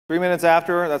3 minutes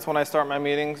after, that's when I start my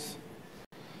meetings.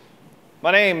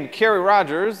 My name is Kary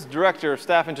Rogers, Director of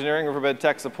Staff Engineering, Riverbed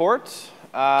Tech Support.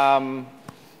 I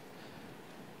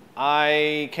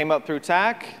came up through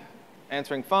TAC,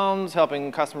 answering phones,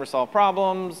 helping customers solve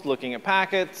problems, looking at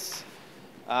packets.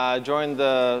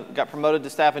 Got promoted to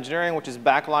Staff Engineering, which is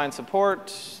backline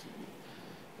support,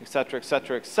 et cetera, et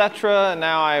cetera, et cetera. And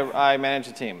now I manage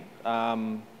a team.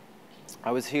 I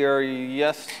was here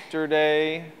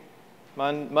yesterday,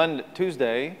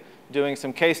 Tuesday, doing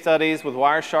some case studies with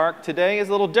Wireshark. Today is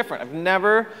a little different. I've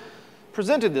never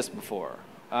presented this before.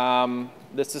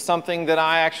 This is something that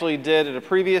I actually did at a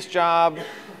previous job,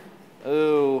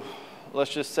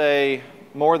 let's just say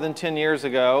more than 10 years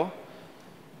ago.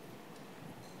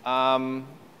 I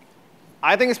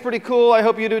think it's pretty cool. I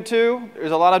hope you do too.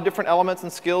 There's a lot of different elements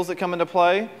and skills that come into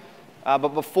play. But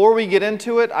before we get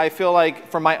into it, I feel like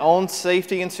for my own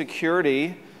safety and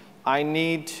security, I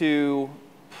need to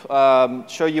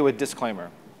show you a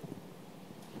disclaimer.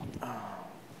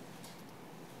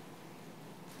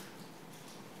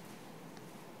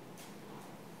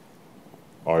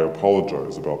 I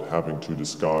apologize about having to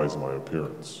disguise my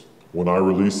appearance. When I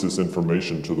release this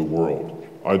information to the world,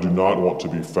 I do not want to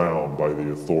be found by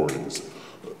the authorities.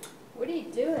 What are you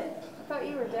doing? I thought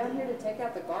you were down here to take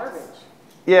out the garbage.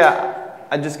 Yeah,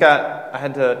 I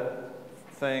had to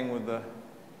thing with the,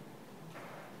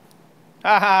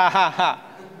 ha ha ha ha.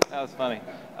 That was funny.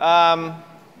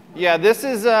 Yeah, this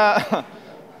is, I'm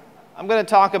going to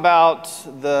talk about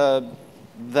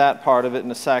that part of it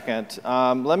in a second.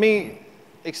 Let me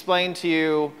explain to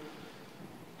you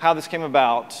how this came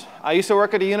about. I used to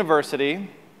work at a university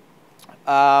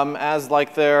as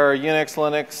like their Unix,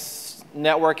 Linux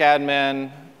network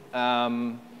admin.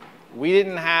 We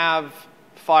didn't have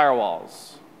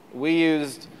firewalls. We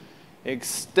used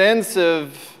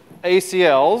extensive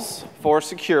ACLs for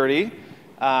security.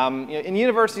 And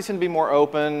universities tend to be more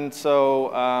open,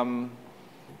 so,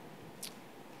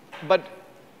 but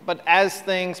as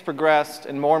things progressed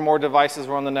and more devices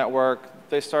were on the network,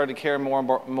 they started to care more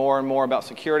and more about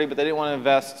security, but they didn't want to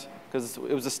invest because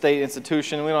it was a state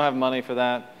institution. We don't have money for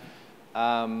that.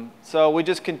 So we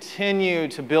just continue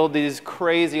to build these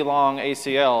crazy long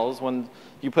ACLs. When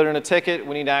you put in a ticket,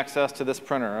 we need access to this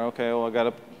printer. Okay, well, I've got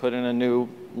to put in a new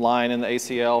line in the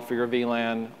ACL for your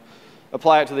VLAN,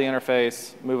 apply it to the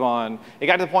interface, move on. It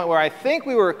got to the point where I think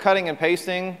we were cutting and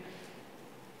pasting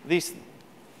these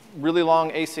really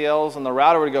long ACLs, and the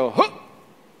router would go,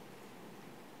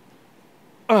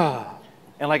 huh!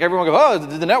 And like everyone would go, oh,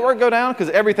 did the network go down? Because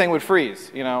everything would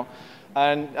freeze, you know.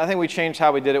 And I think we changed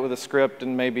how we did it with a script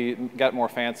and maybe got more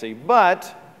fancy.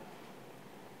 But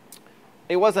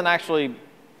it wasn't actually,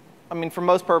 I mean, for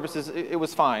most purposes, it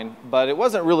was fine, but it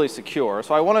wasn't really secure.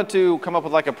 So I wanted to come up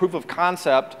with like a proof of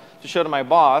concept to show to my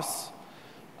boss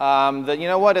that, you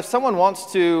know what, if someone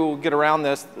wants to get around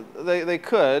this, they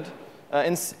could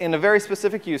in a very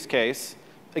specific use case.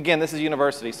 Again, this is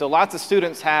university. So lots of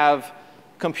students have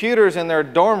computers in their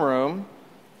dorm room,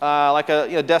 like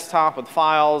a desktop with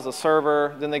files, a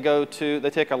server. Then they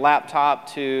take a laptop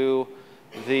to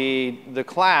the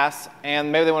class,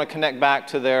 and maybe they want to connect back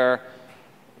to their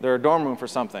dorm room for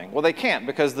something. Well, they can't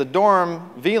because the dorm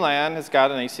VLAN has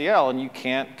got an ACL, and you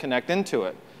can't connect into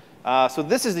it. So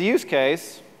this is the use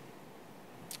case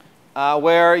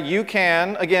where you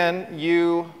can, again,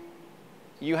 you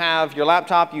have your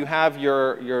laptop, you have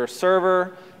your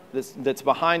server that's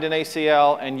behind an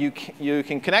ACL, and you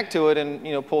can connect to it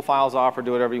and pull files off or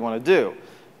do whatever you want to do.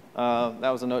 That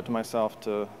was a note to myself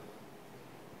to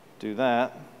do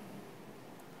that.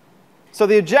 So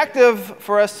the objective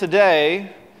for us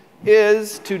today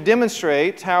is to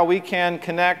demonstrate how we can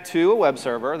connect to a web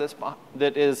server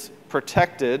that is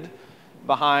protected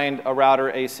behind a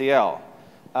router ACL.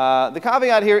 The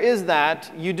caveat here is that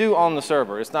you do own the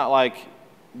server. It's not like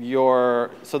so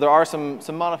there are some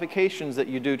modifications that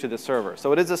you do to the server.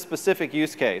 So it is a specific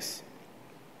use case.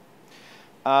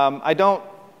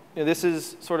 This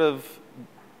is sort of,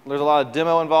 there's a lot of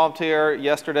demo involved here.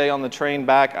 Yesterday on the train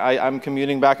back, I'm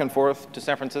commuting back and forth to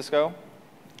San Francisco,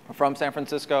 from San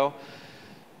Francisco.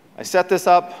 I set this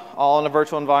up all in a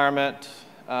virtual environment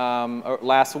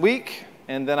last week,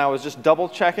 and then I was just double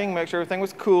checking, make sure everything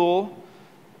was cool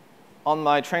on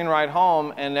my train ride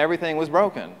home, and everything was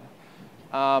broken.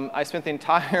 I spent the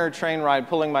entire train ride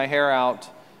pulling my hair out,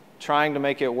 trying to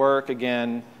make it work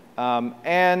again,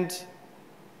 and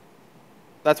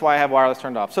that's why I have wireless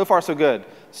turned off. So far, so good.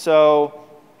 So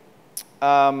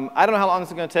I don't know how long this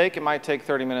is going to take. It might take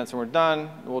 30 minutes and we're done.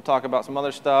 We'll talk about some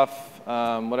other stuff,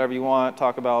 whatever you want.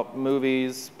 Talk about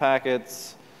movies,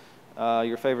 packets,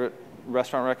 your favorite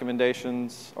restaurant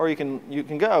recommendations, or you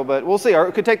can go, but we'll see. Or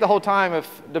it could take the whole time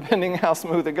if depending how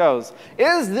smooth it goes.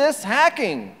 Is this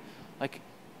hacking? Like,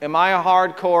 am I a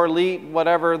hardcore elite,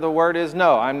 whatever the word is?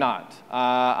 No, I'm not.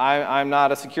 I'm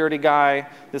not a security guy.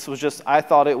 This was just, I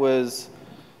thought it was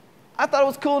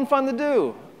cool and fun to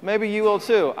do. Maybe you will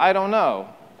too. I don't know.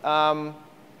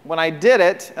 When I did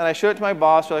it and I showed it to my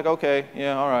boss, they're like, okay,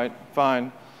 yeah, all right,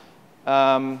 fine.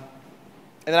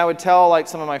 And then I would tell like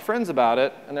some of my friends about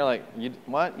it, and they're like,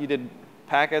 what? You did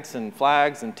packets and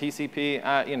flags and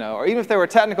TCP, you know, or even if they were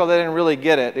technical, they didn't really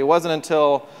get it. It wasn't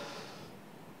until,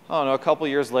 I don't know, a couple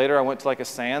years later, I went to like a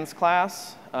SANS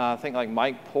class. I think like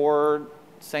Mike Poor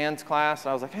SANS class,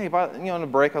 and I was like, hey, on a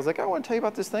break, I was like, I want to tell you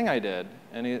about this thing I did.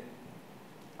 And he,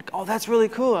 like, oh, that's really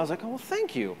cool. I was like, oh, well,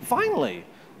 thank you. Finally,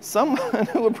 someone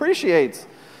who appreciates.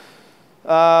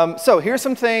 So here's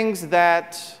some things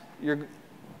that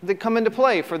come into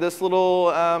play for this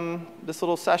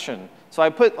little session. So I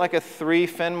put like a 3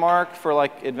 fin mark for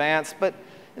like advanced, but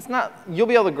it's not, you'll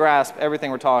be able to grasp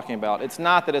everything we're talking about. It's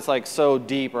not that it's like so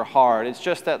deep or hard. It's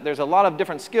just that there's a lot of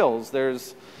different skills.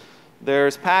 There's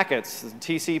packets,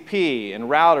 TCP, and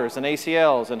routers, and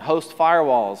ACLs, and host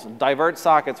firewalls, and divert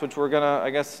sockets, which we're gonna,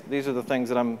 I guess these are the things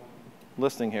that I'm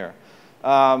listing here. You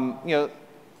know,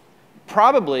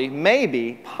 probably,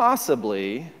 maybe,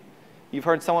 possibly, you've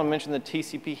heard someone mention the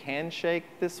TCP handshake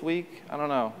this week. I don't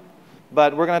know.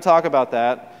 But we're going to talk about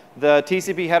that. The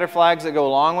TCP header flags that go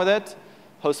along with it,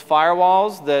 host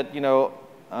firewalls that, you know,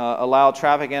 allow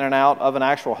traffic in and out of an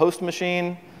actual host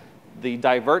machine, the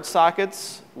divert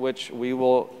sockets, which we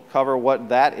will cover what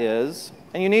that is.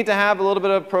 And you need to have a little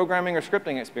bit of programming or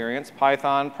scripting experience,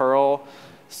 Python, Perl,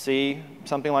 C,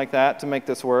 something like that to make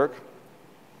this work.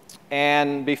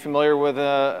 And be familiar with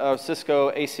a Cisco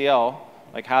ACL,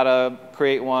 like how to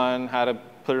create one, how to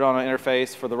put it on an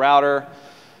interface for the router,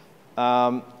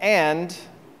 and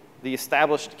the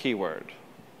established keyword.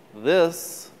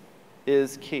 This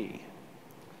is key.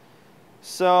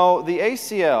 So the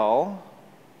ACL,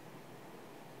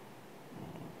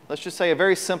 let's just say a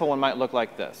very simple one might look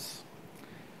like this.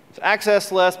 So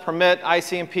access list, permit,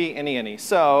 ICMP, any.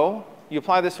 So you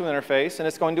apply this to an interface, and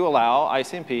it's going to allow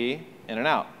ICMP in and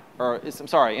out. Or, I'm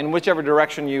sorry, in whichever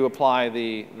direction you apply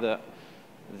this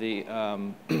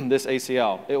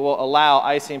ACL. It will allow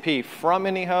ICMP from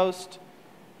any host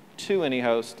to any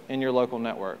host in your local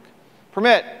network.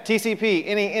 Permit, TCP,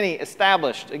 any,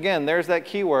 established. Again, there's that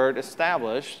keyword,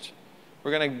 established.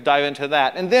 We're going to dive into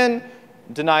that. And then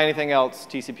deny anything else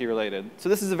TCP related. So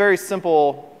this is a very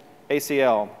simple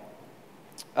ACL.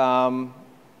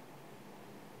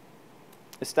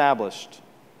 Established.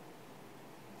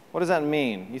 What does that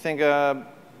mean? You think a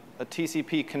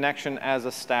TCP connection as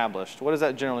established. What does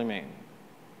that generally mean?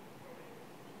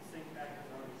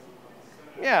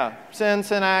 Yeah, send,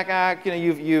 act. You know,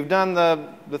 you've done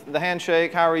the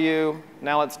handshake. How are you?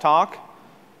 Now let's talk.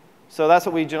 So that's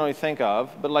what we generally think of.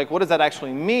 But like, what does that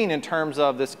actually mean in terms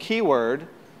of this keyword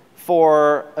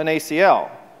for an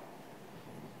ACL?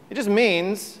 It just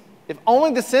means if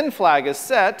only the send flag is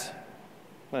set,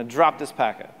 I'm going to drop this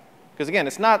packet. Because again,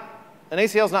 it's not, an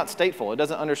ACL is not stateful. It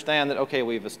doesn't understand that, okay,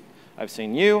 I've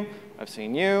seen you, okay,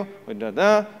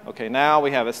 now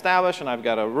we have established, and I've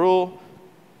got a rule.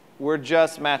 We're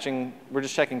just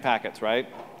checking packets, right?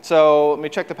 So let me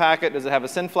check the packet. Does it have a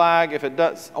send flag? If it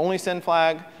does, only send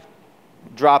flag,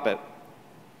 drop it.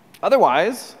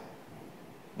 Otherwise,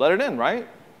 let it in, right?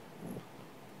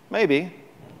 Maybe.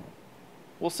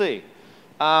 We'll see.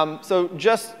 So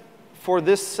just for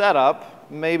this setup,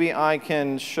 maybe I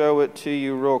can show it to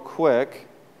you real quick.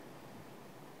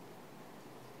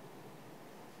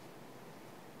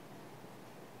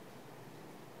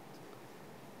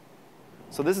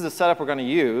 So this is the setup we're going to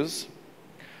use.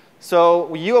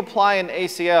 So you apply an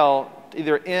ACL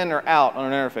either in or out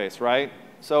on an interface, right?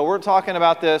 So we're talking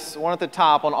about this one at the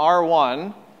top on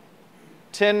R1,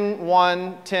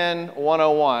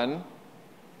 10.1.10.101.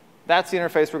 That's the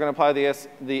interface we're going to apply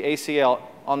the ACL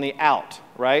on the out,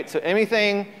 right? So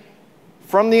anything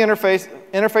from the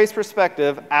interface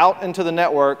perspective out into the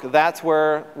network, that's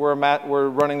where we're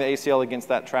running the ACL against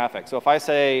that traffic. So if I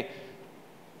say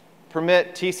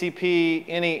permit TCP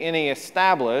any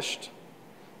established,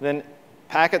 then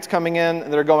packets coming in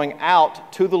that are going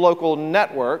out to the local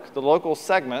network, the local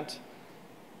segment,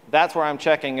 that's where I'm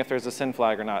checking if there's a send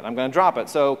flag or not. I'm going to drop it.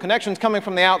 So connections coming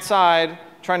from the outside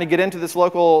trying to get into this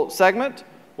local segment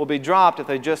will be dropped if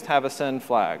they just have a send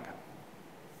flag.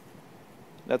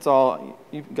 That's all.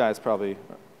 You guys probably,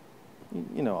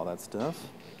 you know all that stuff.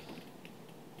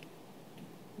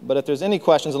 But if there's any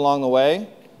questions along the way,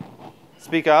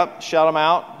 speak up, shout them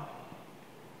out.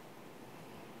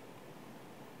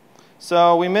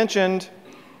 So we mentioned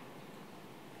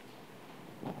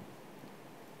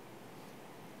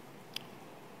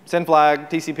send flag,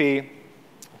 TCP.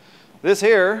 This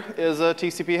here is a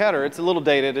TCP header. It's a little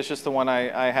dated. It's just the one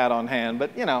I had on hand.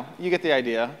 But, you know, you get the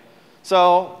idea.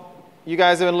 So you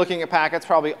guys have been looking at packets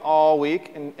probably all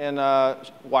week in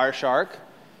Wireshark.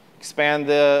 Expand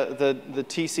the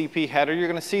TCP header. You're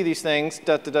going to see these things,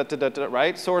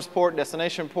 right? Source port,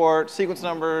 destination port, sequence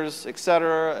numbers, et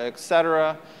cetera, et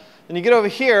cetera. Then you get over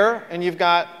here, and you've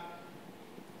got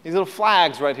these little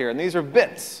flags right here. And these are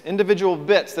bits, individual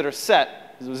bits that are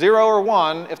set, 0 or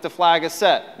 1 if the flag is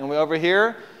set. And over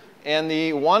here, in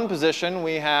the 1 position,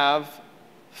 we have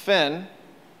fin.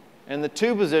 In the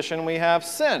 2 position, we have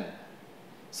sin.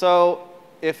 So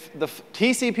if the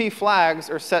TCP flags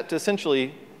are set to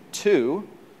essentially 2,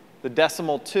 the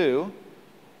decimal 2,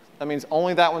 that means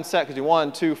only that one's set because you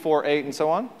 1, 2, 4, 8, and so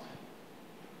on,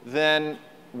 then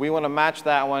we want to match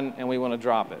that one and we want to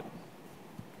drop it.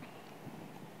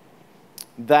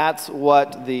 That's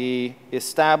what the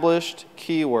established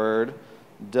keyword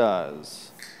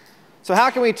does. So how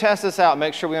can we test this out,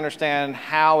 make sure we understand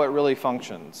how it really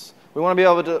functions? We want to be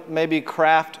able to maybe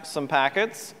craft some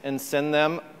packets and send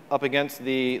them up against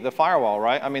the firewall,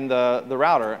 right? I mean the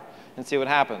router, and see what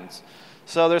happens.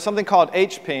 So there's something called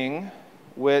hping,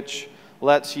 which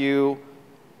lets you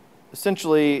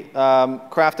essentially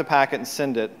craft a packet and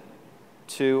send it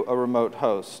to a remote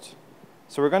host.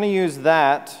 So we're going to use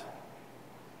that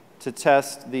to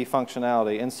test the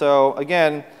functionality. And so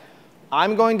again,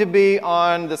 I'm going to be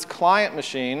on this client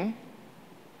machine.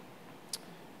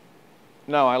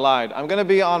 No, I lied. I'm going to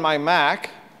be on my Mac,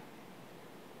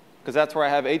 because that's where I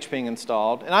have hping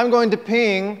installed. And I'm going to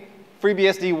ping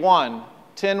FreeBSD 1,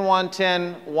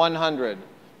 10.1.10.100,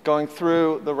 going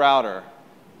through the router.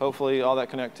 Hopefully all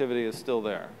that connectivity is still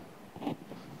there.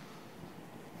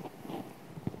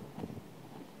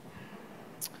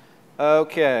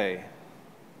 OK.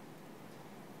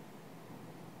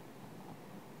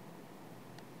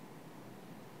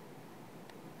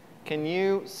 Can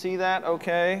you see that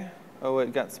OK? Oh,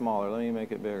 it got smaller. Let me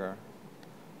make it bigger.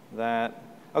 That.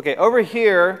 OK, over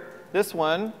here, this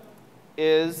one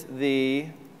is the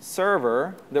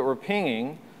server that we're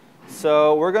pinging.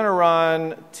 So we're going to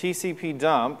run TCP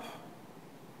dump.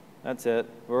 That's it.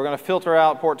 We're going to filter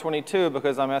out port 22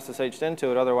 because I'm SSH'd into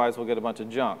it. Otherwise, we'll get a bunch of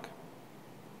junk.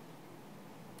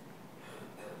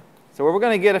 So we're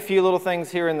going to get a few little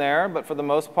things here and there. But for the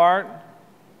most part,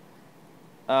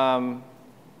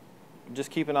 just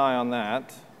keep an eye on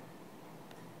that.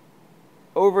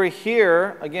 Over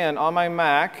here, again, on my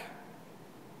Mac,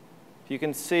 if you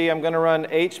can see, I'm going to run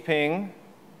hping.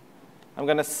 I'm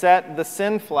going to set the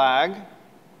SYN flag.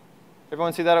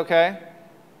 Everyone see that OK?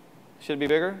 Should it be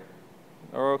bigger?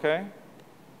 Or OK?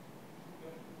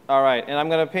 All right, and I'm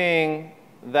going to ping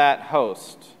that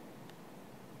host.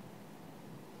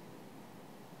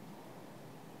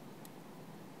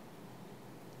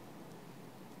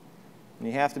 And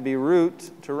you have to be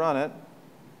root to run it.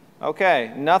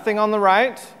 OK, nothing on the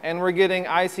right, and we're getting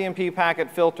ICMP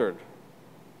packet filtered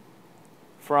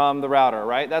from the router,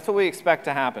 right? That's what we expect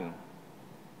to happen.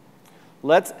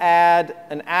 Let's add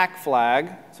an ACK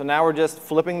flag. So now we're just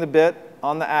flipping the bit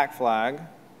on the ACK flag.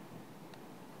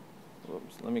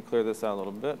 Whoops, let me clear this out a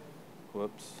little bit.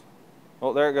 Whoops.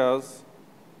 Oh, there it goes.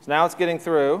 So now it's getting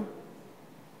through,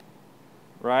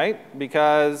 right?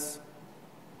 Because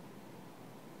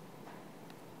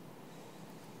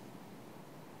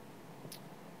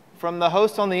from the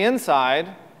host on the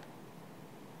inside,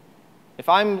 if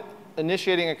I'm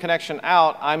initiating a connection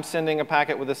out, I'm sending a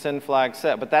packet with a SYN flag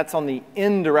set. But that's on the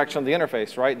in direction of the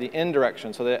interface, right? The in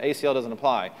direction, so the ACL doesn't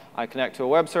apply. I connect to a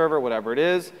web server, whatever it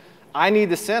is. I need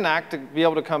the SYN ACK to be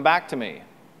able to come back to me,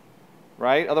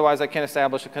 right? Otherwise, I can't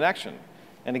establish a connection.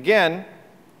 And again,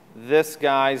 this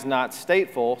guy's not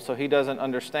stateful, so he doesn't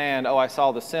understand, oh, I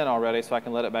saw the SYN already, so I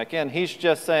can let it back in. He's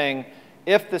just saying,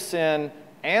 if the SYN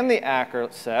and the ACK are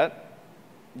set,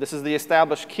 this is the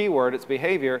established keyword, its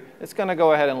behavior, it's going to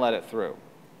go ahead and let it through.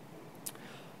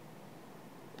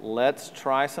 Let's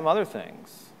try some other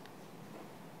things.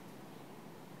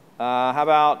 How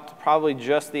about probably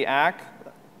just the ACK?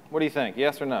 What do you think?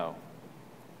 Yes or no?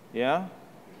 Yeah?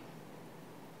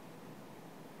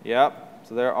 Yep.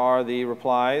 So there are the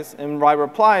replies. And by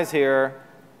replies here,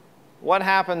 what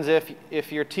happens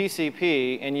if you're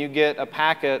TCP and you get a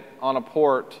packet on a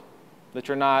port that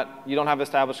you don't have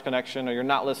established connection or you're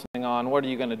not listening on? What are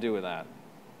you going to do with that?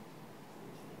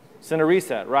 Send a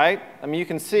reset, right? I mean, you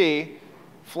can see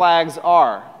flags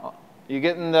are. You're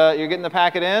getting the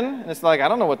packet in, and it's like, I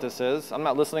don't know what this is. I'm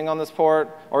not listening on this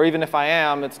port. Or even if I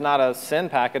am, it's not a SYN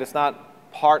packet. It's not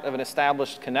part of an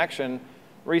established connection,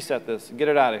 reset this, get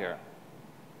it out of here.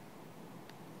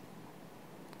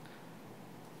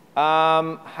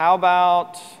 How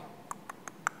about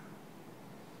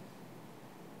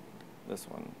this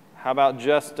one? How about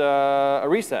just a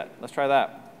reset? Let's try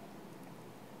that.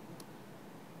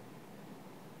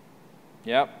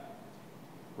 Yep.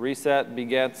 Reset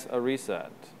begets a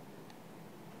reset.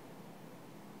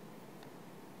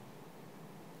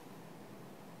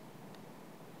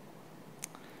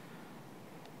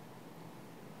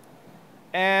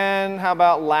 And how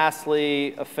about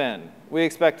lastly, a fin? We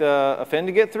expect a fin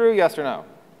to get through, yes or no?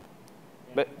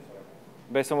 But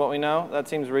based on what we know, that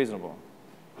seems reasonable.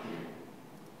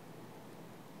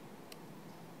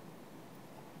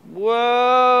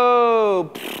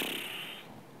 Whoa!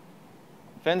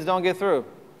 Fins don't get through.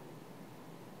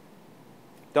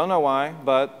 Don't know why,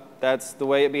 but that's the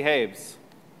way it behaves.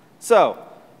 So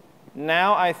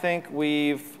now I think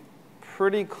we've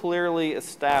pretty clearly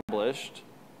established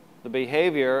the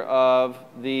behavior of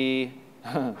the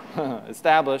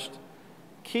established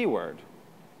keyword.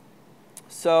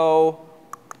 So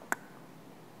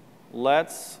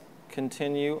let's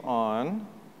continue on.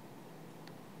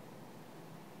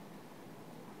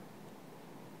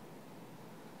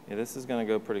 Yeah, this is going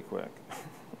to go pretty quick.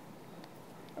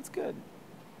 That's good.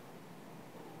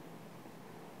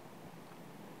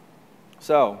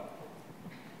 So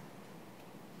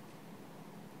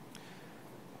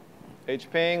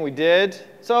hping, we did.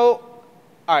 So,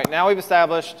 all right, now we've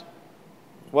established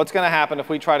what's going to happen if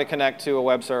we try to connect to a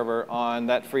web server on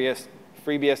that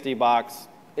FreeBSD box.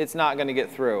 It's not going to get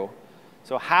through.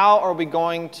 So how are we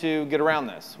going to get around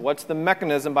this? What's the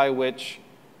mechanism by which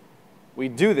we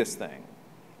do this thing?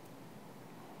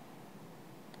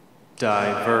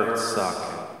 Divert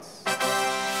sockets.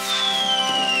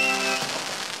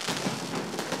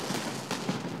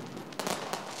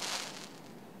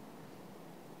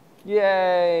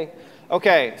 Yay.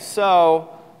 OK, so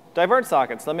divert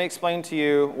sockets. Let me explain to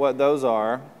you what those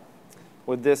are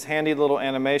with this handy little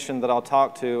animation that I'll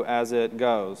talk to as it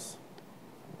goes.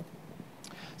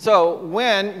 So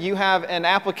when you have an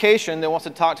application that wants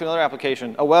to talk to another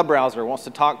application, a web browser wants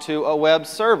to talk to a web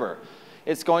server,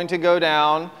 it's going to go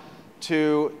down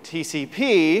to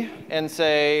TCP and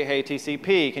say, hey,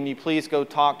 TCP, can you please go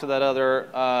talk to that other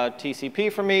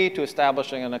TCP for me to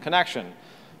establishing a connection?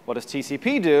 What does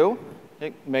TCP do?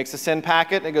 It makes a send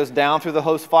packet. It goes down through the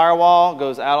host firewall,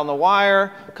 goes out on the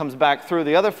wire, comes back through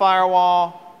the other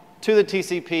firewall to the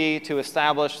TCP to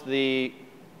establish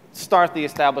start the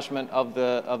establishment of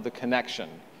the connection.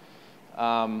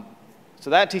 So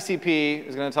that TCP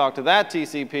is going to talk to that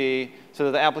TCP so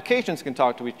that the applications can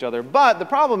talk to each other. But the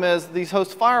problem is these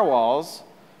host firewalls,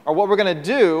 or what we're going to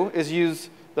do is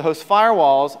use the host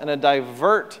firewalls in a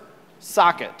divert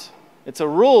socket. It's a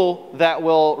rule that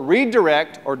will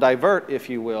redirect, or divert, if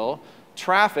you will,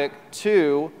 traffic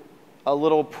to a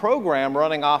little program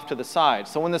running off to the side.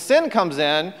 So when the send comes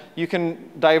in, you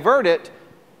can divert it,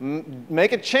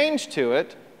 make a change to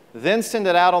it, then send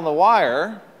it out on the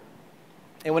wire.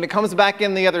 And when it comes back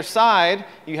in the other side,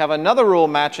 you have another rule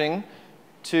matching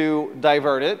to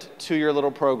divert it to your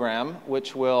little program,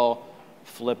 which will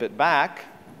flip it back,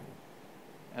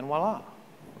 and voila,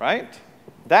 right?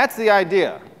 That's the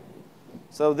idea.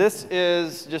 So this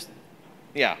is just,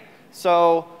 yeah.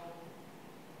 So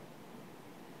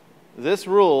this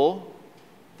rule,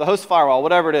 the host firewall,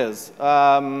 whatever it is,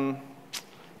 FreeBSD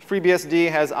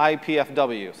has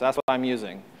IPFW, so that's what I'm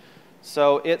using.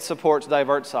 So it supports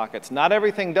divert sockets. Not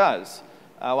everything does.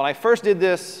 When I first did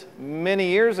this many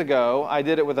years ago, I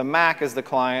did it with a Mac as the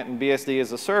client and BSD as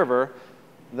the server.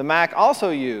 The Mac also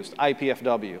used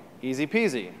IPFW, easy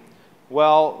peasy.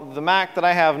 Well, the Mac that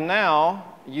I have now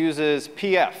uses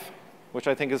PF, which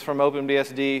I think is from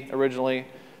OpenBSD originally.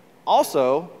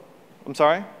 Also, I'm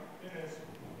sorry? Yes.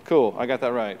 Cool, I got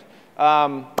that right.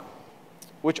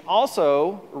 Which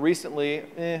also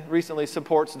recently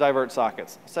supports divert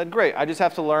sockets. I said, great, I just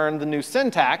have to learn the new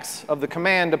syntax of the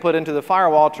command to put into the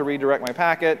firewall to redirect my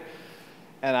packet.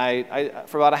 And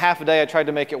for about a half a day, I tried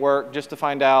to make it work just to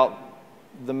find out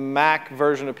the Mac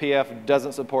version of PF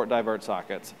doesn't support divert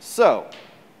sockets. So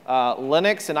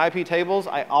Linux and IP tables,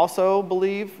 I also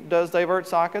believe does divert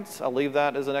sockets. I'll leave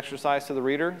that as an exercise to the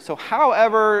reader. So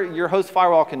however your host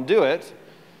firewall can do it,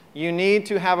 you need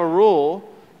to have a rule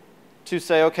to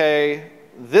say, OK,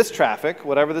 this traffic,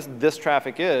 whatever this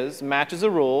traffic is, matches a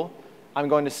rule. I'm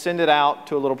going to send it out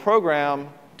to a little program,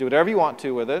 do whatever you want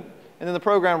to with it, and then the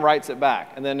program writes it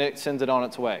back, and then it sends it on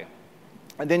its way.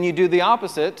 And then you do the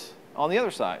opposite on the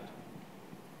other side.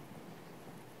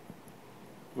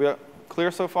 We are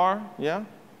clear so far? Yeah?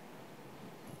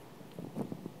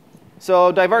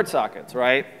 So divert sockets,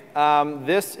 right?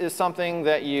 This is something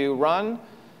that you run,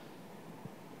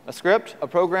 a script, a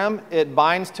program. It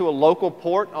binds to a local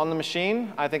port on the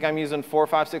machine. I think I'm using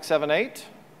 45678.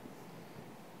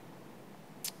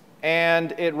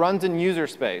 And it runs in user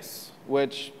space,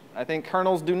 which I think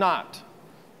kernels do not.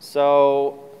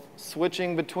 So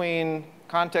switching between,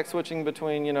 context switching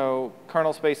between,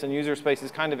 kernel space and user space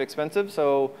is kind of expensive.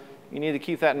 So you need to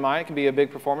keep that in mind. It can be a big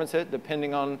performance hit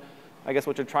depending on, I guess,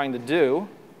 what you're trying to do.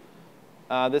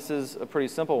 This is a pretty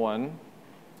simple one.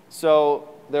 So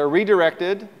they're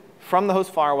redirected from the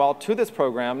host firewall to this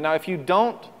program. Now, if you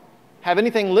don't have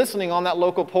anything listening on that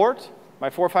local port,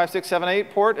 my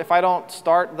 45678 port, if I don't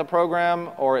start the program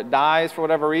or it dies for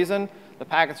whatever reason, the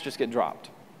packets just get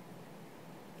dropped.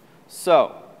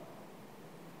 So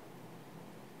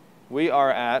we are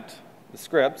at the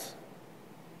scripts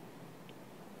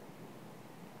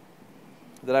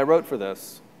that I wrote for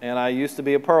this. And I used to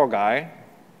be a Perl guy.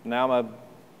 Now I'm a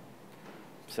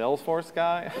Salesforce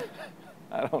guy.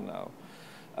 I don't know.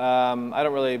 I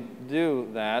don't really do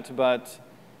that. But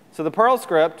so the Perl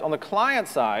script on the client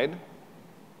side,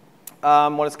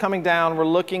 when it's coming down, we're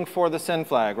looking for the send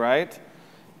flag, right?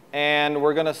 And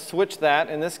we're going to switch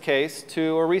that, in this case,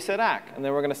 to a reset ACK. And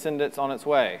then we're going to send it on its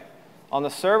way. On the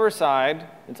server side,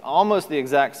 it's almost the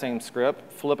exact same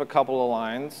script. Flip a couple of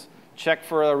lines, check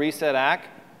for a reset ACK,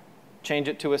 change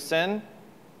it to a send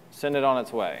it on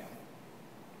its way.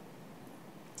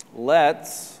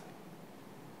 Let's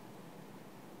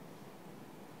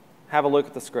have a look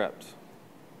at the script.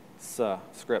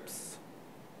 Scripts.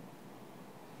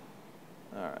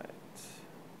 All right.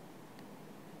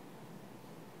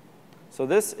 So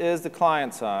this is the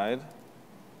client side.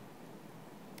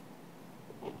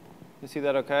 You see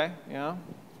that okay? Yeah?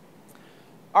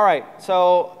 All right,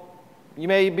 so you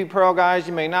may be Perl guys,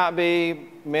 you may not be,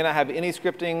 you may not have any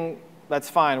scripting. That's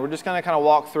fine. We're just going to kind of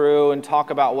walk through and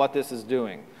talk about what this is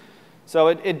doing. So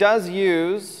it does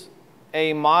use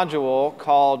a module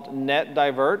called net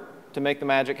divert to make the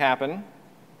magic happen.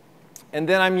 And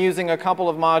then I'm using a couple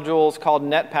of modules called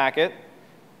net packet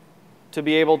to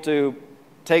be able to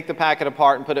take the packet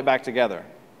apart and put it back together.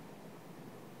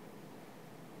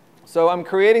 So I'm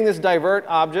creating this divert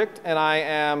object, and I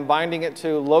am binding it to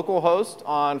localhost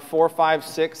on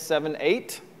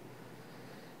 45678.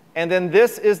 And then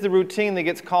this is the routine that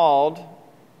gets called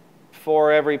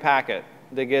for every packet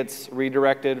that gets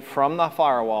redirected from the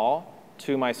firewall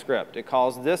to my script. It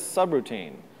calls this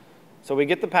subroutine. So we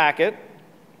get the packet.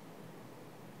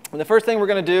 And the first thing we're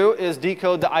going to do is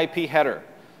decode the IP header.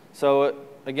 So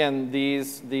again,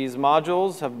 these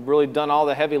modules have really done all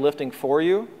the heavy lifting for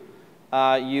you.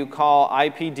 You call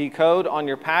IP decode on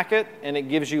your packet, and it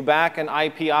gives you back an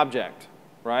IP object,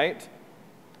 right?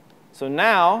 So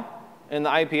now, in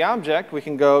the IP object, we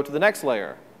can go to the next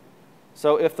layer.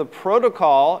 So if the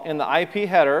protocol in the IP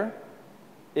header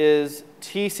is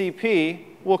TCP,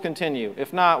 we'll continue.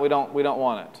 If not, we don't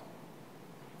want it.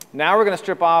 Now we're going to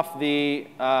strip off the,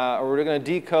 or we're going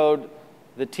to decode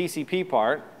the TCP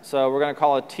part. So we're going to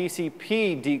call a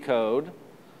TCP decode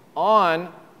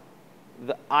on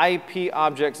the IP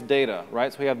object's data,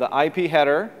 right? So we have the IP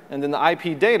header, and then the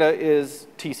IP data is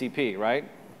TCP, right?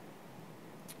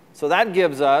 So that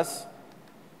gives us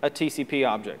a TCP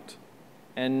object.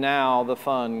 And now the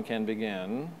fun can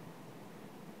begin.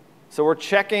 So we're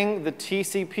checking the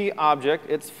TCP object,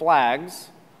 its flags.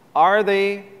 Are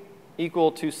they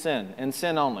equal to SYN? And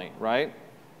SYN only, right?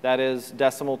 That is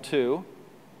decimal 2.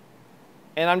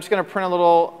 And I'm just going to print a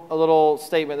little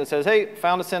statement that says, hey,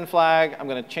 found a SYN flag. I'm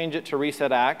going to change it to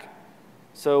reset ACK.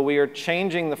 So we are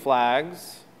changing the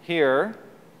flags here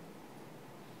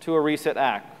to a reset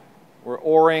ACK. We're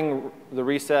ORing the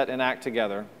reset and ACK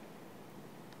together.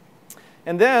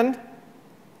 And then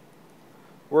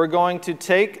we're going to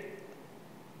take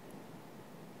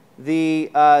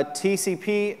the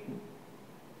TCP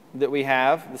that we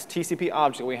have, this TCP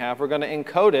object we have, we're going to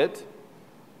encode it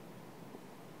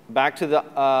back to the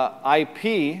IP,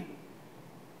 and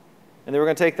then we're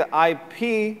going to take the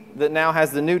IP that now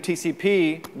has the new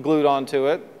TCP glued onto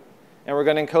it, and we're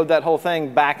going to encode that whole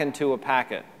thing back into a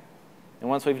packet. And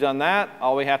once we've done that,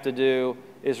 all we have to do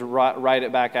is write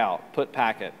it back out, put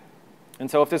packet. And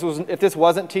so if this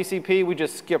wasn't TCP, we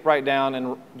just skip right down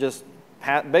and just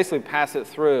basically pass it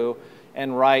through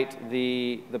and write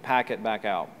the packet back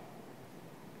out.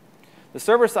 The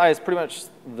server side is pretty much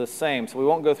the same, so we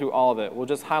won't go through all of it. We'll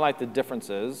just highlight the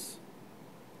differences.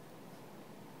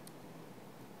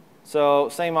 So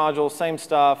same module, same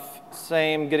stuff,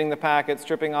 same getting the packet,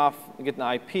 stripping off, getting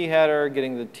the IP header,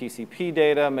 getting the TCP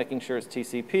data, making sure it's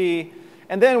TCP.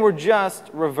 And then we're just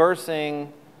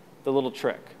reversing the little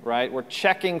trick, right? We're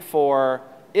checking for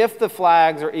if the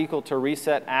flags are equal to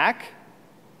reset ACK,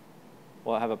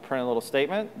 we'll have a print little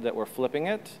statement that we're flipping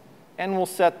it, and we'll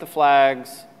set the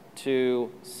flags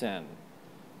to SYN.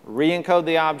 Re-encode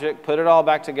the object, put it all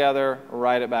back together,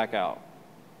 write it back out.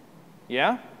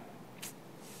 Yeah?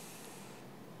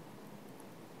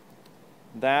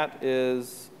 That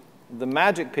is the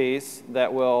magic piece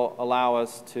that will allow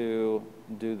us to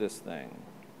do this thing.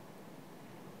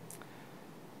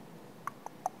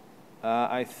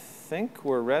 I think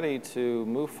we're ready to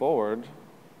move forward.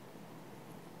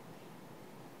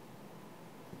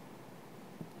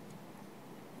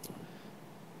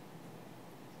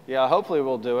 Yeah, hopefully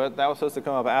we'll do it. That was supposed to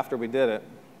come up after we did it.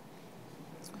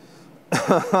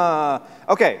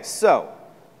 Okay, so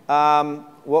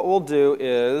what we'll do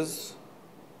is,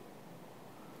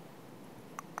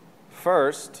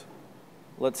 first,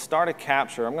 let's start a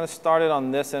capture. I'm going to start it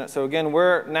on this end. So again,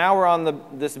 now we're on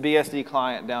this BSD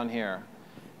client down here.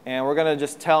 And we're going to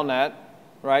just telnet,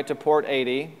 right, to port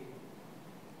 80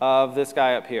 of this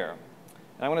guy up here. And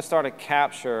I'm going to start a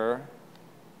capture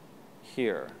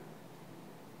here.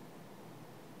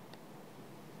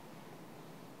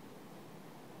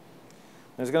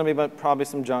 There's going to be probably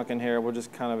some junk in here. We'll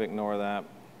just kind of ignore that.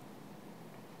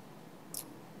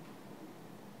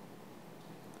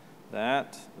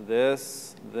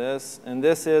 This, and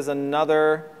this is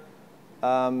another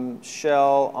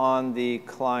shell on the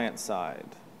client side.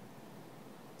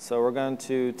 So we're going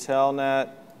to telnet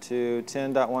to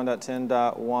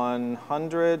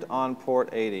 10.1.10.100 on port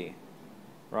 80,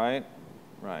 right?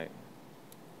 Right.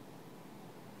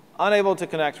 Unable to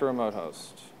connect to remote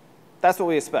host. That's what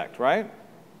we expect, right?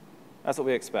 That's what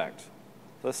we expect.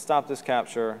 Let's stop this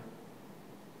capture.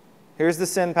 Here's the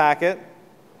SYN packet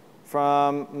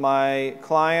from my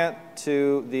client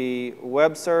to the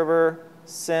web server,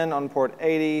 SYN on port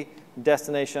 80,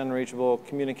 destination unreachable,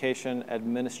 communication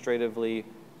administratively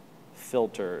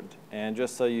filtered. And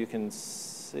just so you can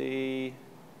see,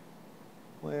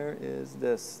 where is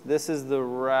this? This is the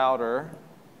router.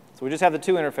 So we just have the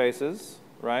two interfaces,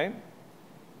 right?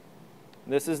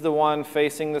 This is the one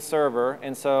facing the server,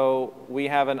 and so we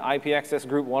have an IP access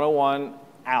group 101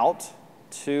 out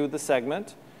to the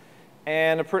segment.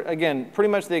 And again, pretty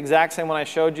much the exact same one I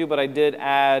showed you, but I did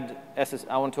add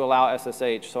I want to allow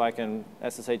SSH so I can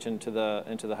SSH into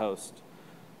the host.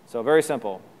 So very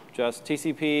simple, just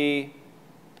TCP,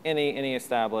 any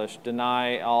established,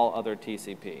 deny all other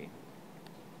TCP.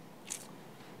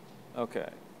 Okay.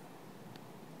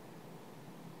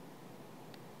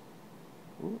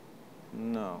 Ooh.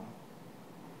 No.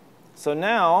 So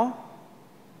now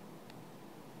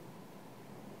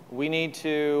we need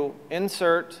to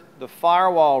insert the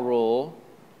firewall rule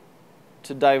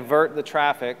to divert the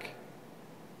traffic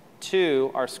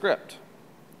to our script.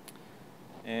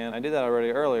 And I did that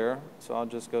already earlier, so I'll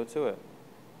just go to it.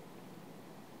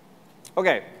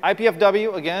 Okay,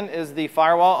 IPFW, again, is the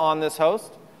firewall on this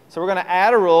host. So we're going to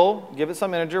add a rule, give it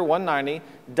some integer, 190,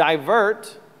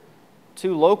 divert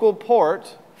to local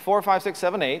port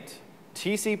 45678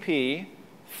 TCP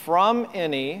from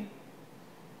any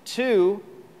to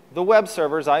the web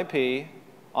server's IP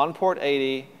on port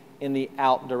 80 in the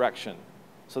out direction.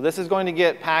 So this is going to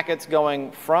get packets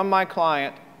going from my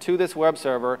client to this web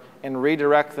server and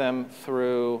redirect them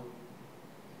through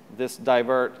this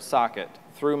divert socket,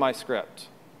 through my script.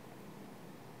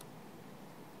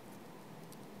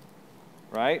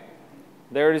 Right?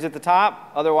 There it is at the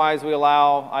top. Otherwise, we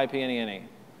allow IP any.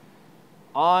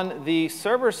 On the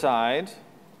server side,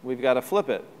 we've got to flip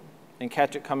it and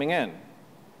catch it coming in.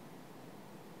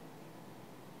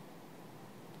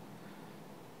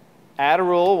 Add a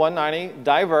rule, 190,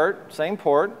 divert, same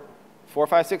port,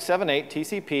 45678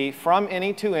 TCP from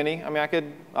any to any. I mean, I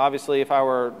could, obviously, if I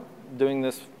were doing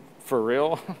this for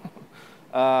real,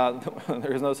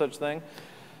 there is no such thing.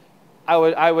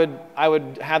 I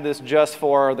would have this just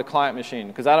for the client machine,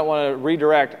 because I don't want to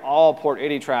redirect all port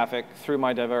 80 traffic through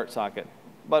my divert socket.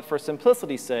 But for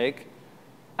simplicity's sake,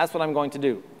 that's what I'm going to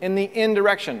do. In the in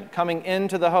direction, coming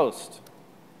into the host.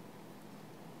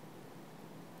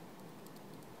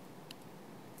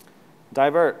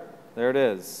 Divert, there it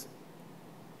is.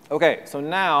 Okay, so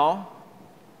now,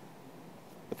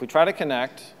 if we try to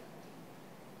connect,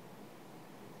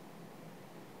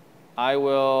 it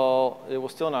will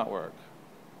still not work.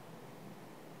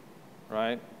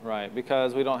 Right? Right,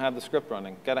 because we don't have the script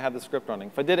running. Got to have the script running.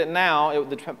 If I did it now,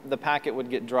 the packet would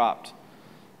get dropped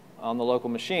on the local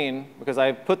machine because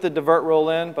I put the divert rule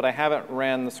in, but I haven't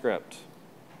ran the script.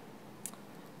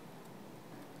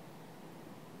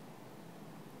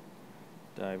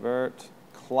 Divert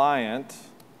client.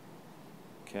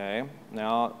 Okay,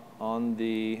 now on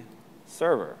the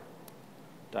server.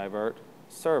 Divert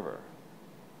server.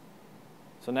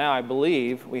 So now I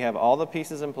believe we have all the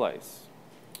pieces in place.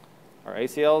 Our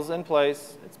ACL's in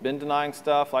place. It's been denying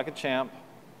stuff like a champ.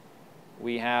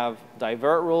 We have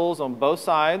divert rules on both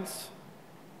sides,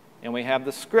 and we have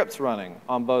the scripts running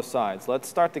on both sides. Let's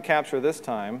start the capture this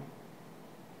time.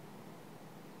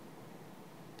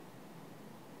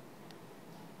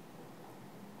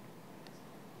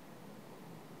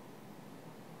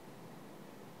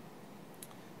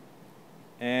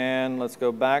 And let's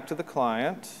go back to the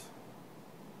client.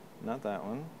 Not that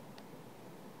one.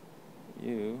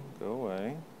 You, go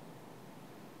away.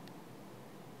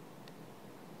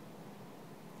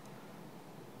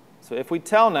 So if we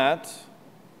telnet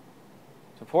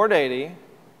to port 80,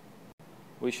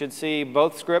 we should see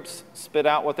both scripts spit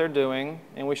out what they're doing,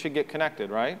 and we should get connected,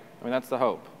 right? I mean, that's the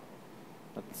hope.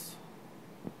 That's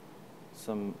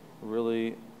some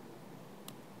really...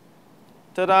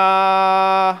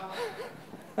 Ta-da!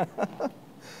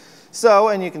 So,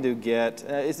 and you can do get.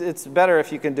 It's better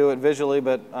if you can do it visually,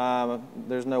 but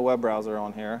there's no web browser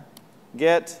on here.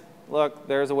 Get, look,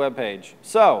 there's a web page.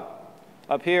 So,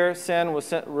 up here, SYN was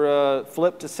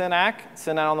flipped to SYN-ACK,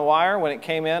 SYN out on the wire. When it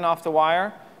came in off the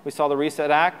wire, we saw the reset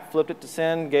ACK, flipped it to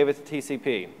SYN, gave it to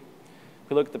TCP. If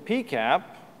we look at the PCAP,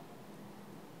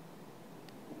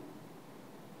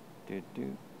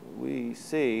 we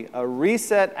see a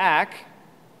reset ACK,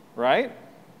 right?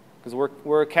 Because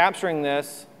we're capturing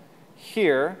this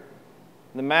here.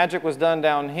 The magic was done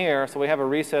down here, so we have a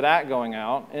reset ACK going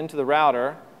out into the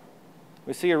router.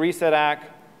 We see a reset ACK.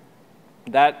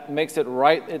 That makes it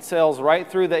right, it sails right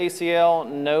through the ACL,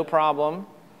 no problem.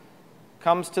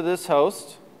 Comes to this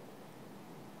host.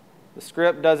 The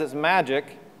script does its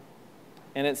magic,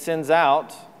 and it sends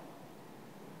out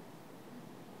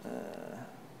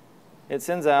a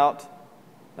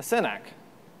SYN-ACK.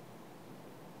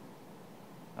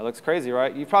 That looks crazy,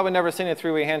 right? You've probably never seen a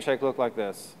three-way handshake look like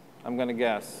this, I'm going to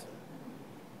guess.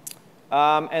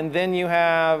 And then you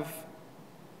have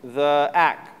the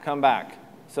ACK come back.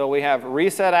 So we have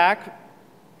reset ACK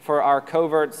for our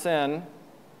covert SYN,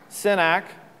 SYN-ACK,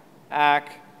 ACK,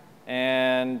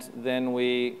 and then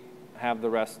we have the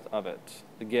rest of it,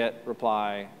 the get,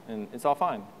 reply, and it's all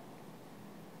fine.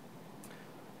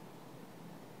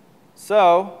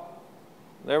 So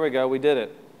there we go, we did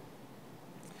it.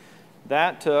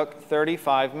 That took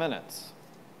 35 minutes.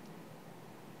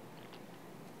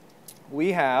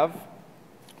 We have,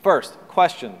 first,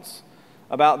 questions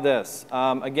about this.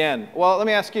 Again, well, let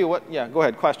me ask you, yeah, go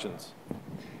ahead, questions.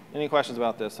 Any questions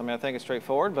about this? I mean, I think it's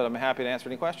straightforward, but I'm happy to answer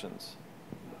any questions.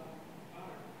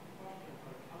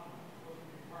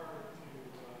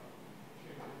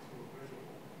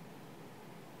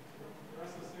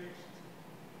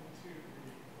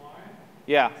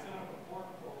 Yeah.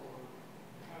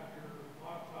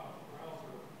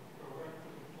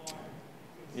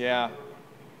 Yeah.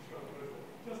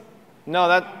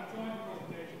 No,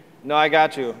 no, I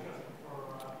got you.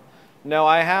 No,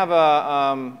 I have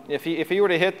a, if you were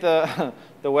to hit the,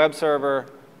 the web server,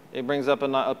 it brings up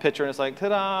a picture and it's like,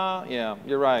 ta-da! Yeah,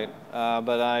 you're right.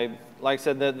 But like I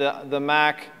said, the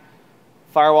Mac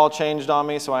firewall changed on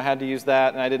me, so I had to use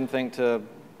that, and I didn't think to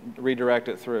redirect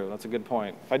it through. That's a good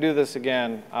point. If I do this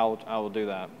again, I will do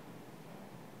that.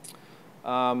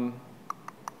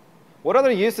 What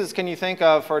other uses can you think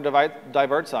of for a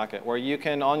divert socket where you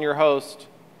can, on your host,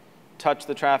 touch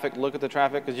the traffic, look at the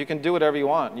traffic? Because you can do whatever you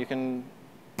want. You can,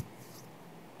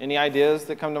 any ideas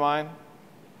that come to mind?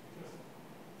 Just to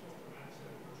mention,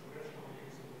 the traditional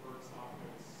use of divert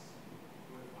sockets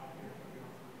with IPFW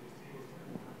was to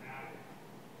implement natting.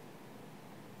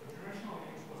 The traditional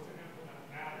use was to implement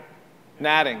natting.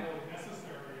 Natting. It's not really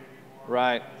necessary anymore.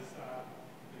 Right.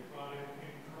 They brought in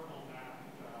kernel NAT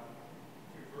a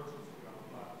few versions ago,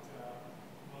 but the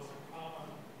most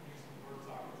common use of divert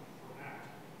sockets is for NAT.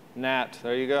 NAT,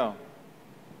 there you go.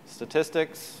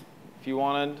 Statistics, if you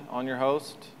wanted, on your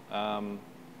host.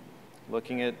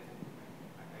 Looking at...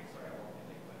 Sorry, I won't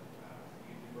think, but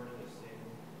you converted the SYN,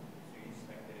 so you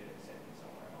expected it and sent it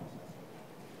somewhere else.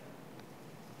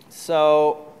 That's what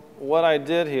So what I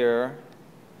did here...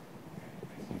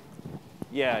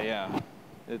 Yeah.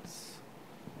 It's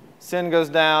SYN goes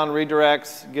down,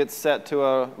 redirects, gets set to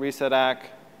a reset ACK,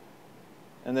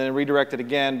 and then redirected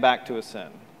again back to a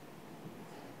SYN.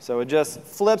 So it just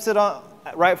flips it on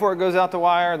right before it goes out the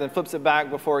wire, then flips it back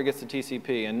before it gets to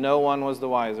TCP, and no one was the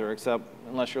wiser, except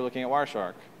unless you're looking at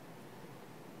Wireshark.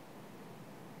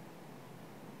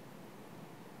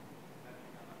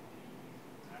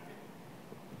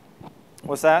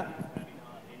 What's that?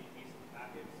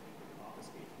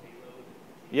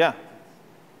 Yeah.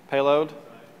 Payload?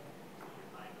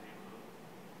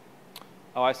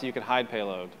 Oh, I see. You could hide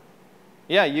payload.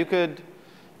 Yeah, you could.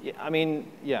 I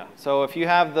mean, yeah. So if you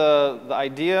have the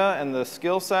idea and the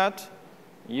skill set,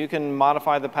 you can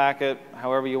modify the packet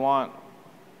however you want.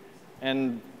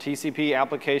 And TCP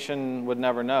application would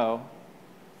never know.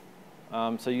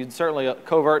 So you'd certainly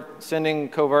sending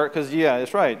covert, because yeah,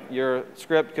 it's right. Your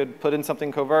script could put in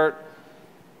something covert.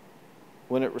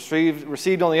 When it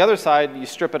received on the other side, you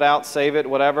strip it out, save it,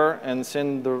 whatever, and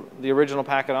send the original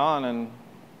packet on, and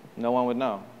no one would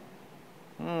know.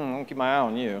 I'll keep my eye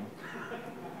on you.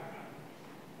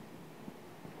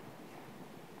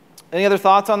 Any other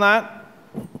thoughts on that?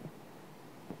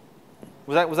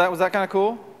 Was that kind of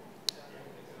cool?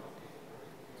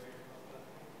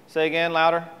 Say again,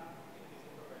 louder.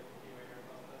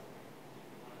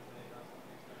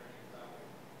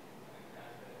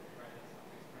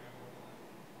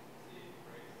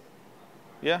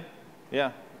 Yeah,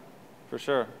 yeah, for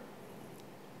sure.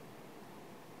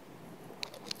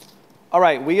 All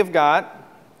right, we have got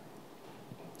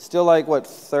still like, what,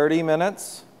 30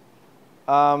 minutes?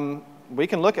 We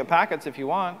can look at packets if you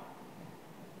want.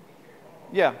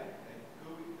 Yeah.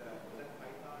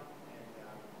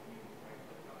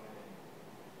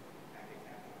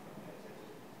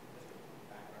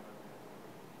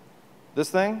 This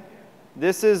thing?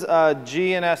 This is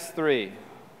GNS3.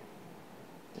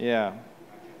 Yeah.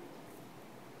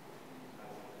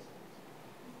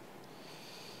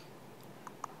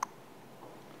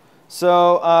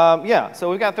 So yeah, so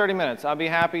we've got 30 minutes. I'll be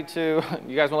happy to,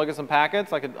 you guys want to look at some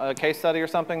packets, like a case study or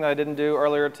something that I didn't do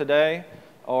earlier today?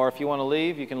 Or if you want to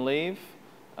leave, you can leave.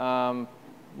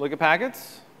 Look at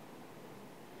packets.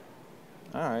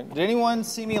 All right. Did anyone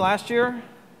see me last year?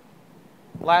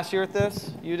 Last year at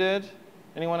this? You did?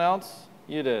 Anyone else?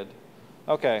 You did.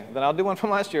 Okay, then I'll do one from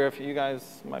last year if you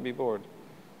guys might be bored.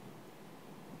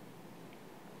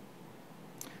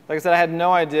 Like I said, I had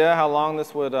no idea how long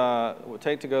this would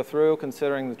take to go through,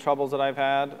 considering the troubles that I've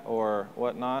had or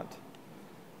whatnot.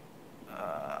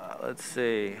 Let's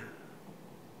see.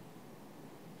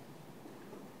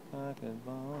 Packet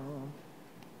bomb,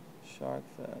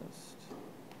 SharkFest.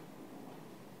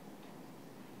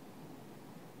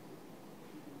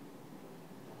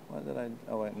 What did I?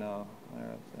 Oh wait, no, they're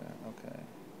up there. Okay.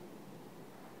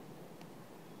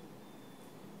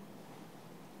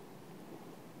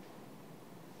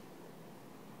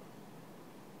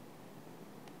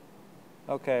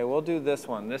 Okay, we'll do this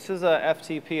one. This is a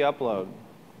FTP upload.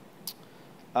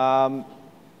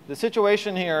 The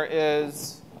situation here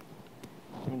is,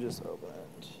 let me just open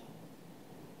it.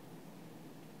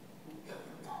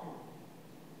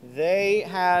 They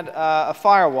had a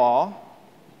firewall.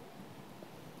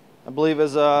 I believe it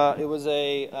was a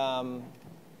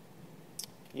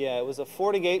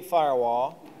 40-gate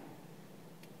firewall,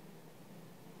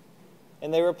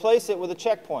 and they replaced it with a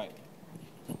checkpoint.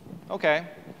 Okay.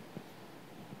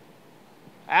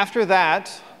 After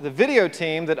that, the video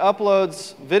team that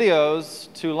uploads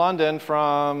videos to London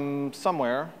from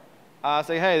somewhere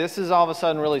say, hey, this is all of a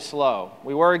sudden really slow.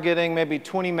 We were getting maybe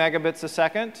 20 megabits a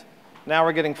second. Now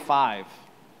we're getting 5.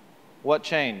 What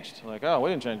changed? Like, oh, we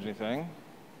didn't change anything.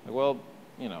 Like, well,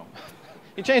 you know,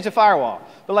 you changed the firewall.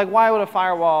 But like, why would a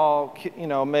firewall, you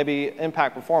know, maybe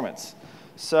impact performance?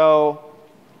 So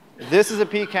this is a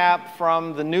PCAP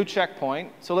from the new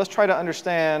checkpoint. So let's try to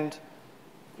understand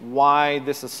why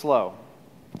this is slow.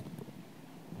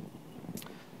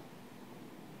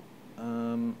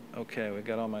 Okay, we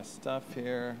got all my stuff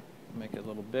here. Make it a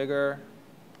little bigger.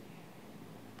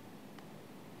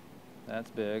 That's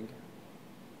big.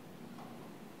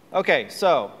 Okay,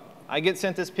 so I get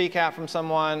sent this PCAP from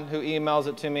someone who emails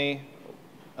it to me.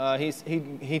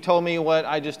 He told me what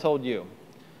I just told you.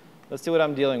 Let's see what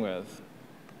I'm dealing with.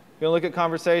 You want to look at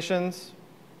conversations?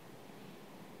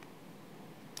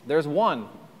 There's one.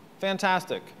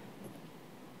 Fantastic.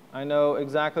 I know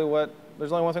exactly what,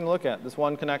 there's only one thing to look at, this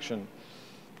one connection.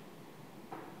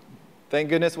 Thank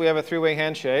goodness we have a 3-way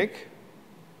handshake,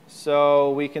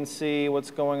 so we can see what's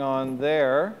going on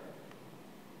there.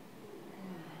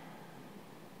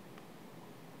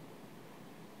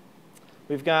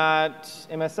 We've got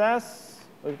MSS,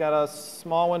 we've got a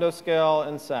small window scale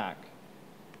and SAC.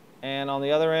 And on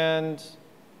the other end,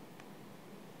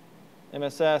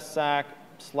 MSS, SAC,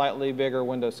 slightly bigger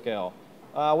window scale.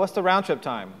 What's the round trip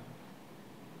time?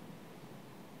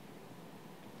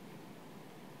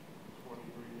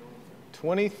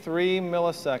 23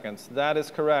 milliseconds. That is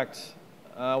correct.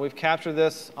 We've captured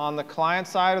this on the client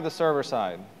side or the server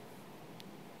side?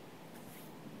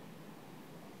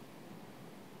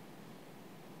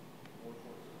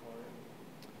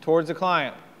 Towards the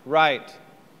client, right.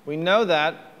 We know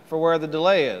that for where the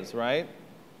delay is, right?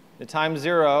 At time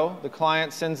 0, the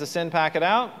client sends the SYN packet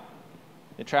out.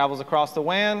 It travels across the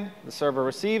WAN. The server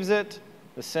receives it.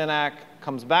 The SYN-ACK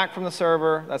comes back from the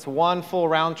server. That's one full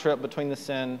round trip between the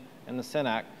SYN and the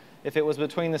SYN-ACK. If it was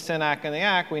between the SYN-ACK and the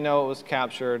ACK, we know it was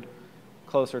captured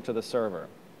closer to the server.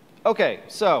 OK,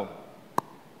 so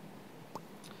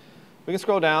we can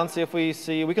scroll down, see if we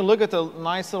see. We can look at the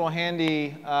nice little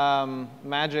handy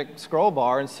magic scroll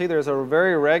bar and see there's a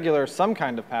very regular some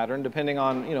kind of pattern depending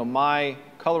on my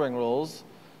coloring rules.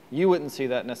 You wouldn't see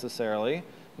that necessarily.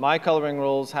 My coloring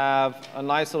rules have a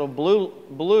nice little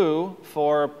blue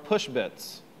for push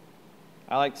bits.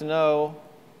 I like to know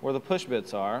where the push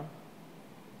bits are.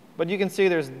 But you can see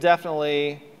there's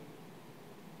definitely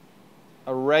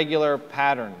a regular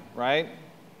pattern, right?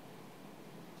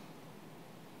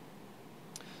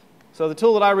 So the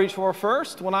tool that I reach for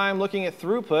first when I'm looking at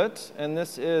throughput, and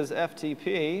this is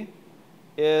FTP,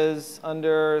 is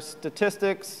under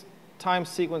Statistics, Time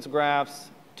Sequence Graphs,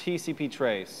 TCP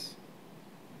Trace.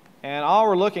 And all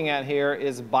we're looking at here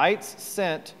is bytes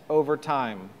sent over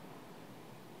time.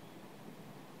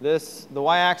 The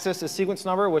y-axis is sequence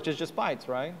number, which is just bytes,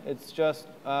 right? It's just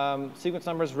sequence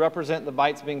numbers represent the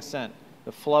bytes being sent,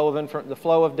 the flow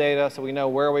of data, so we know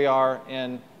where we are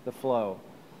in the flow.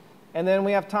 And then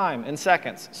we have time in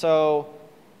seconds. So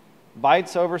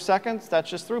bytes over seconds, that's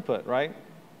just throughput, right?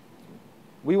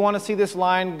 We want to see this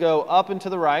line go up and to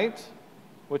the right,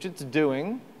 which it's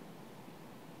doing.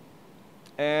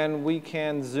 And we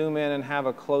can zoom in and have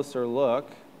a closer look.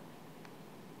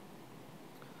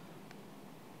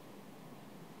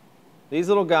 These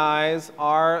little guys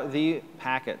are the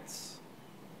packets.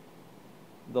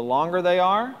 The longer they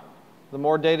are, the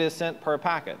more data is sent per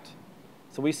packet.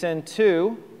 So we send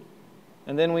 2,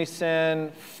 and then we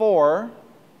send 4,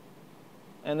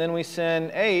 and then we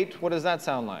send 8. What does that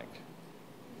sound like?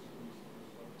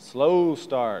 Slow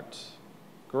start.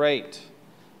 Great.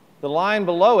 The line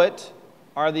below it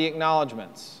are the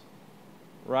acknowledgments,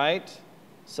 right?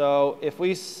 So if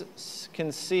we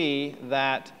can see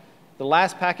that the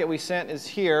last packet we sent is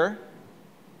here,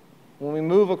 when we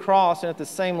move across and at the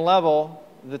same level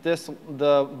that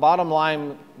the bottom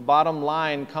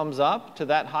line comes up to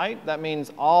that height, that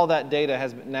means all that data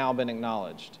has now been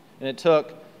acknowledged. And it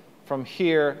took from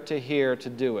here to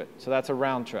do it. So that's a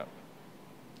round trip.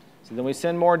 So then we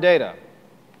send more data.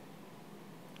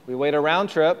 We wait a round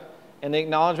trip, and the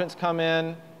acknowledgments come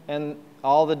in, and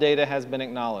all the data has been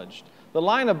acknowledged. The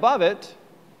line above it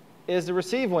is the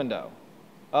receive window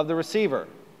of the receiver.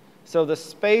 So the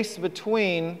space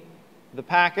between the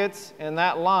packets and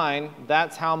that line,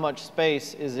 that's how much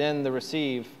space is in the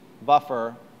receive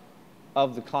buffer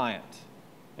of the client.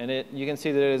 And you can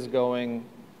see that it is going,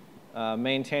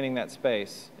 maintaining that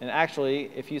space. And actually,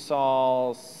 if you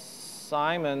saw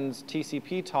Simon's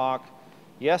TCP talk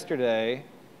yesterday,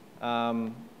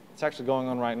 it's actually going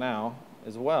on right now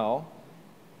as well,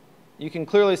 you can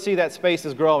clearly see that space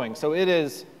is growing. So it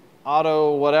is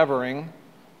auto-whatevering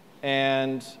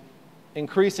and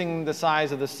increasing the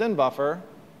size of the SYN buffer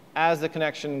as the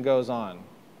connection goes on.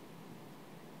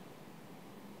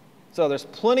 So there's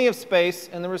plenty of space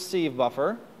in the receive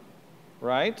buffer,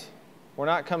 right? We're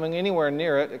not coming anywhere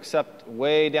near it except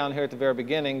way down here at the very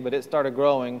beginning, but it started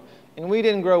growing, and we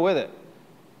didn't grow with it.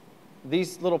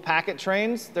 These little packet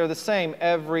trains, they're the same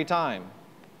every time.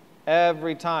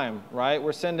 Every time, right?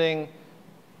 We're sending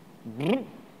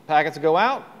packets go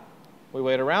out, we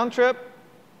wait a round trip,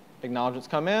 acknowledgments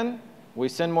come in, we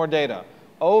send more data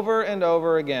over and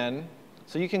over again.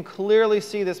 So you can clearly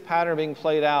see this pattern being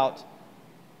played out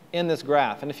in this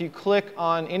graph. And if you click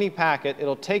on any packet,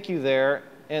 it'll take you there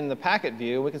in the packet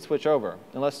view. We can switch over.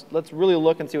 And let's really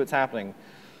look and see what's happening.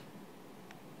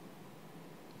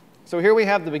 So here we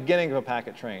have the beginning of a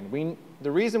packet train.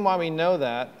 The reason why we know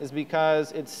that is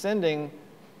because it's sending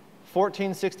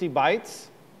 1460 bytes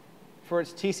for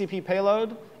its TCP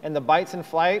payload, and the bytes in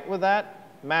flight with that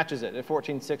matches it at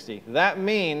 1460. That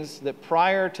means that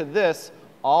prior to this,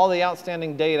 all the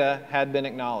outstanding data had been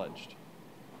acknowledged.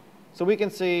 So we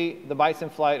can see the bytes in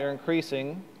flight are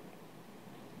increasing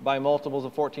by multiples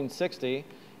of 1460.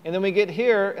 And then we get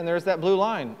here, and there's that blue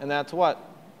line. And that's what?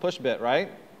 Push bit, right?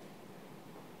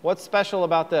 What's special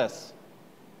about this?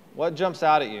 What jumps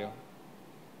out at you?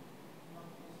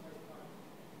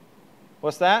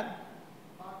 What's that?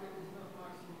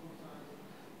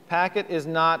 Packet is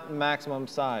not maximum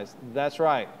size. That's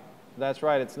right. That's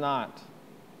right, it's not.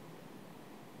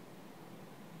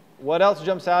 What else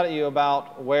jumps out at you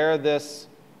about where this,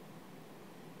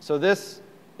 so this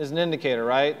is an indicator,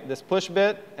 right? This push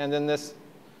bit, and then this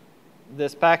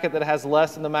packet that has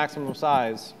less than the maximum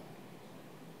size.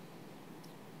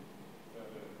 Is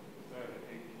that an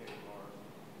 8K bar?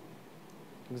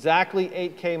 exactly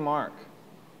 8K mark.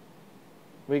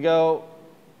 We go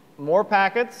more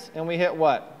packets, and we hit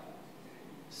what?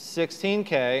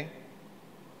 16K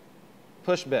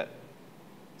push bit.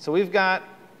 So we've got,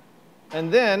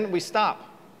 and then we stop.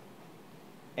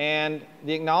 And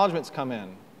the acknowledgments come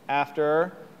in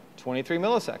after 23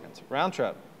 milliseconds, round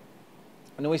trip.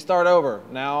 And then we start over.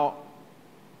 Now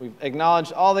we've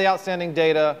acknowledged all the outstanding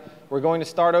data. We're going to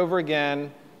start over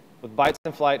again with bytes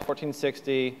in flight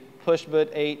 1460, push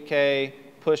bit 8K,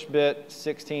 push bit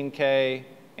 16K,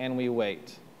 and we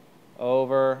wait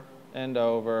over and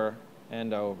over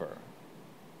and over.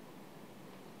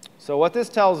 So what this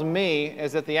tells me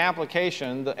is that the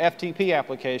application, the FTP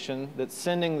application that's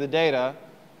sending the data,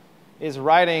 is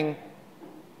writing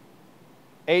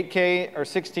 8K or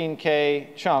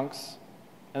 16K chunks,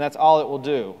 and that's all it will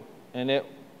do. And it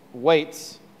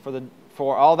waits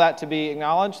for all that to be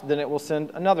acknowledged, then it will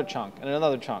send another chunk and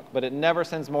another chunk, but it never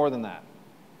sends more than that.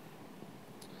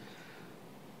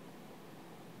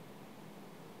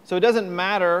 So it doesn't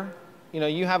matter,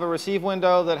 you have a receive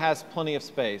window that has plenty of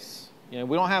space. We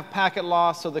don't have packet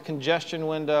loss, so the congestion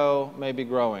window may be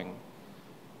growing.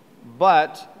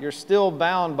 But you're still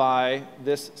bound by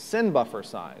this send buffer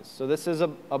size. So this is a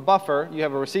buffer. You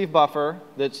have a receive buffer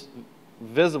that's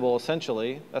visible,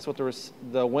 essentially. That's what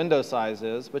the window size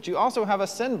is. But you also have a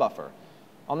send buffer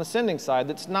on the sending side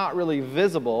that's not really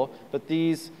visible, but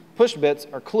these push bits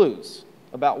are clues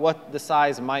about what the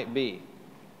size might be.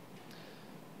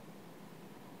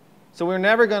 So we're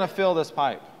never going to fill this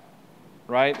pipe,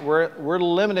 right? We're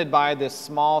limited by this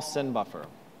small send buffer.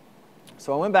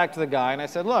 So I went back to the guy and I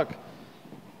said, look,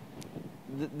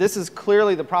 this is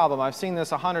clearly the problem. I've seen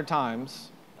this 100 times.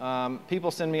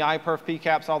 People send me iPerf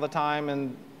PCAPs all the time,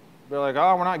 and they're like,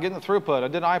 oh, we're not getting the throughput. I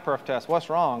did an iPerf test. What's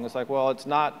wrong? It's like, well, it's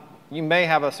not. You may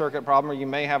have a circuit problem or you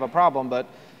may have a problem, but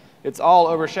it's all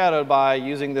overshadowed by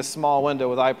using this small window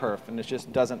with iPerf, and it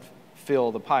just doesn't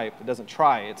fill the pipe. It doesn't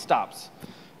try. It stops.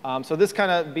 So this kind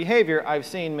of behavior I've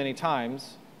seen many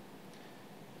times.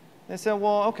 They said,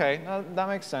 well, OK, that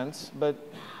makes sense, but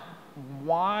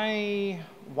why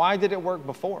did it work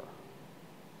before?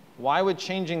 Why would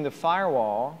changing the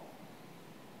firewall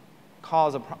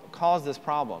cause this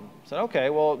problem? I said, OK,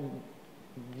 well,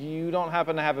 you don't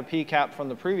happen to have a PCAP from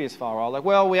the previous firewall. Like,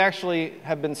 well, we actually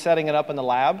have been setting it up in the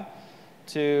lab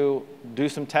to do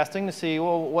some testing to see,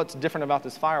 well, what's different about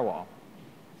this firewall.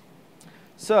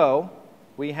 So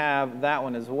we have that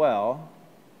one as well.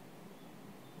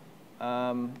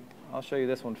 I'll show you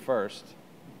this one first.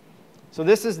 So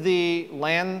this is the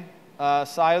LAN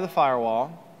side of the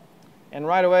firewall. And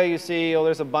right away you see, oh,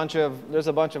 there's a bunch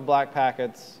of black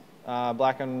packets,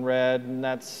 black and red, and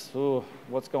that's, ooh,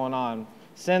 what's going on?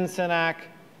 Send SYNAC.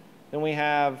 Then we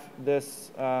have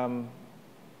this 2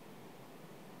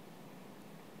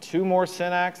 more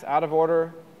SYNACs out of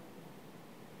order.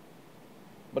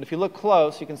 But if you look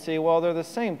close, you can see, well, they're the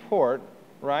same port,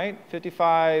 right?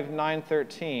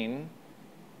 55913.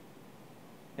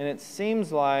 And it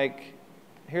seems like,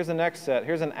 here's the next set.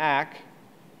 Here's an ACK,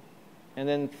 and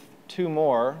then 2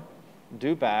 more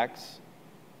dupe ACKs.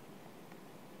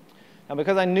 Now,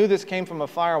 because I knew this came from a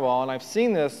firewall, and I've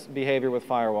seen this behavior with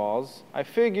firewalls, I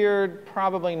figured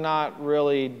probably not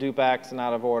really dupe ACKs and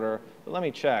out of order. But let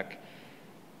me check.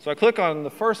 So I click on the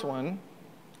first one,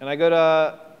 and I go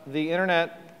to the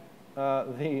Internet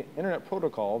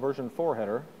Protocol version 4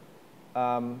 header.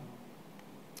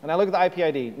 And I look at the IP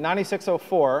ID,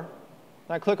 9604, and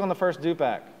I click on the first dupe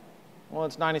ACK. Well,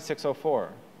 it's 9604.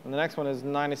 And the next one is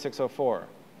 9604.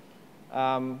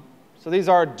 So these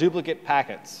are duplicate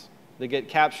packets. They get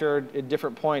captured at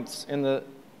different points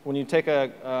when you take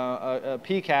a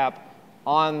PCAP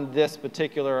on this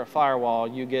particular firewall,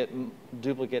 you get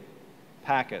duplicate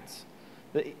packets.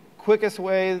 The quickest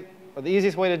way, or the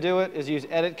easiest way to do it is use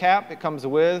edit cap. It comes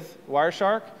with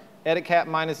Wireshark. Edit cap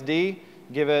 -D,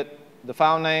 give it the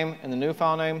file name and the new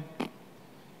file name.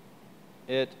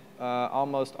 It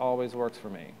almost always works for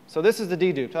me. So this is the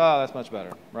deduped. Oh, that's much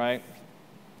better, right?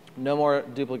 No more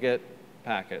duplicate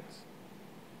packets.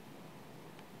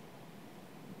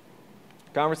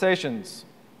 Conversations.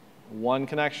 1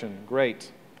 connection.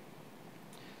 Great.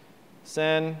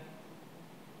 Send.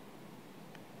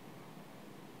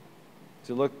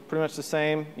 Does it look pretty much the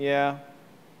same? Yeah.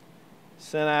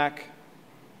 SYNAC.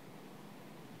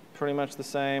 Pretty much the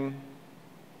same.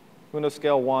 Windows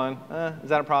scale 1. Is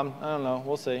that a problem? I don't know.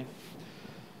 We'll see.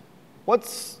 What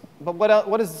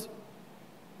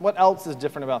else is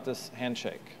different about this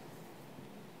handshake?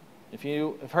 If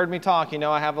you have heard me talk, you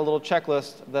know I have a little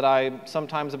checklist that I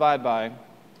sometimes abide by.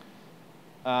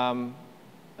 And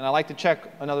I like to check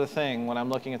another thing when I'm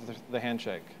looking at the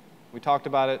handshake. We talked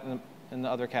about it in the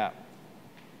other cap?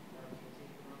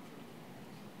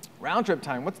 Round trip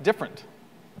time, what's different?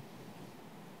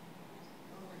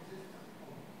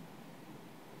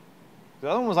 The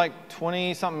other one was like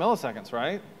 20-something milliseconds,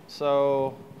 right?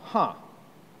 So,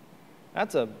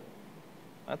 that's a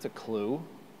clue.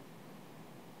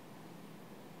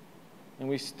 And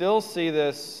we still see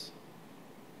this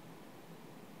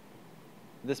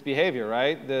behavior,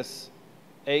 right? This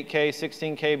 8K,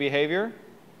 16K behavior,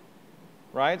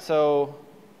 right? So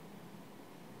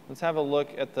let's have a look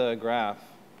at the graph.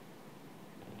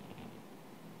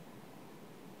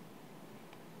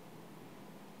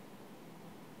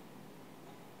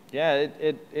 Yeah,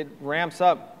 it ramps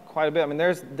up quite a bit. I mean,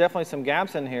 there's definitely some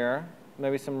gaps in here,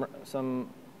 maybe some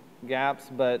gaps,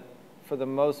 but for the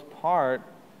most part,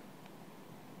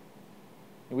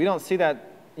 we don't see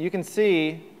that. You can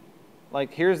see,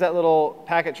 like, here's that little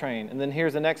packet train, and then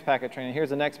here's the next packet train, and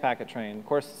here's the next packet train. Of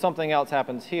course, something else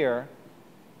happens here.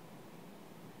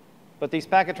 But these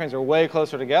packet trains are way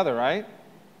closer together, right?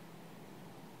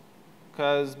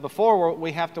 Because before,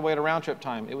 we have to wait a round trip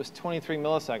time. It was 23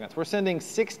 milliseconds. We're sending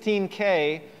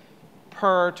 16K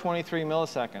per 23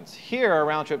 milliseconds. Here, a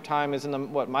round trip time is in the,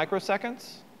 what,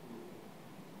 microseconds?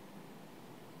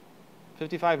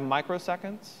 55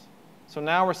 microseconds? So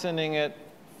now we're sending it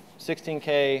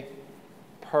 16K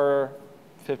per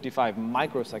 55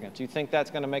 microseconds. Do you think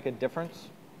that's going to make a difference?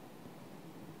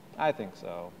 I think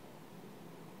so.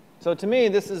 So to me,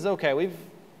 this is okay.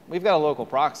 We've got a local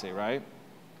proxy, right?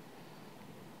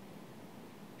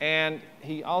 And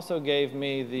he also gave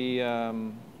me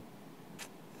the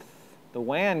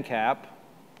WAN cap.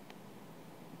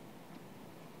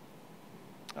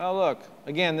 Oh, look.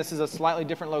 Again, this is a slightly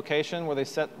different location where they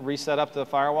reset up the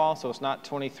firewall, so it's not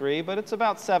 23, but it's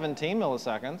about 17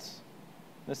 milliseconds.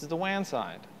 This is the WAN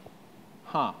side.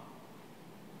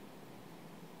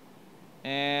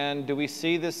 And do we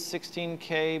see this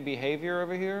 16K behavior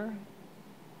over here?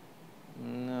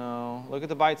 No. Look at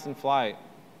the bytes in flight.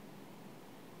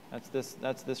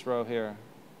 That's this row here.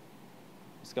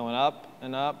 It's going up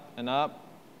and up and up.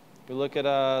 We look at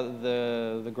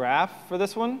the graph for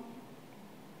this one.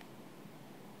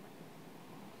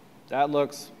 That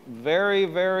looks very,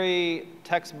 very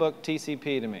textbook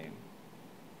TCP to me.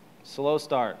 Slow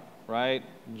start, right?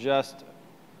 Just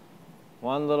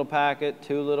one little packet,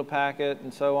 two little packet,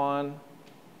 and so on.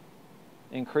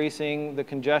 Increasing the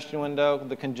congestion window.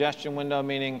 The congestion window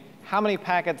meaning how many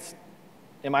packets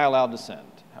am I allowed to send?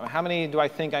 How many do I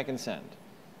think I can send?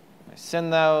 I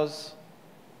send those.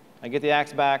 I get the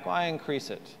axe back. Well, I increase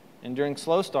it. And during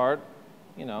slow start,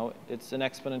 you know, it's an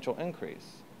exponential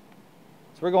increase.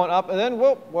 So we're going up, and then,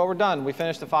 whoop, well, we're done. We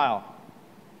finished the file.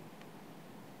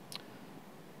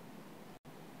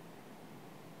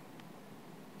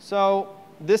 So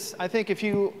this, I think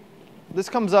this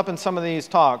comes up in some of these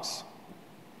talks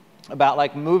about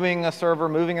like moving a server,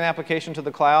 moving an application to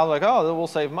the cloud, like, oh, we'll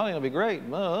save money, it'll be great.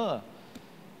 But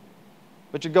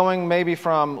you're going maybe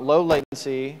from low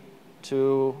latency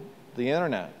to the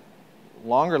internet,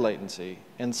 longer latency.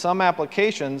 And some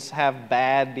applications have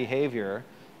bad behavior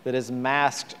that is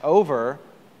masked over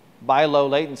by low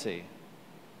latency.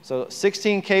 So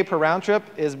 16K per round trip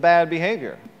is bad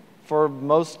behavior for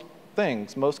most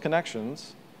things, most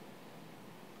connections.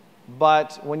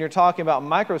 But when you're talking about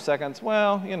microseconds,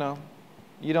 well, you know,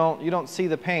 you don't see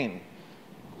the pain.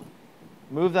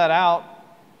 Move that out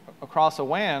across a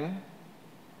WAN,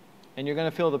 and you're going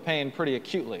to feel the pain pretty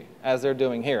acutely, as they're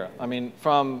doing here. I mean,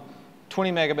 from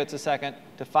 20 megabits a second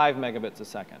to 5 megabits a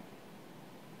second.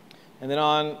 And then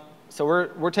on, so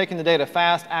we're taking the data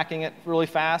fast, acting it really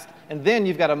fast, and then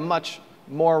you've got a much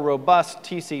more robust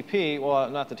TCP, well,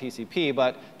 not the TCP,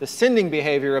 but the sending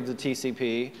behavior of the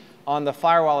TCP on the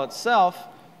firewall itself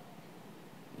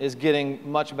is getting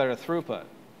much better throughput.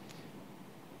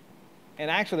 And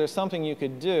actually, there's something you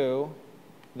could do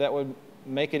that would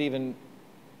make it even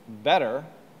better.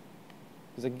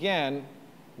 Because again,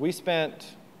 we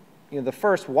spent the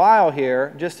first while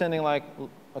here just sending like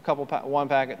a couple, one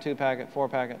packet, two packet, four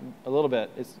packet, a little bit.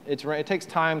 It takes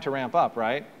time to ramp up,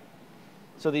 right?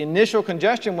 So the initial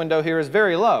congestion window here is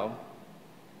very low.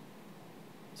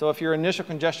 So if your initial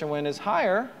congestion window is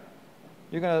higher,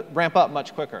 you're going to ramp up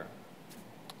much quicker.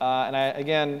 And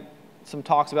again, some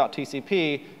talks about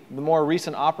TCP. The more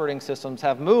recent operating systems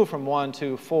have moved from 1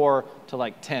 to 4 to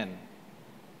like 10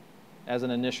 as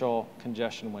an initial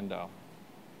congestion window.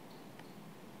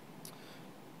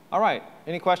 All right,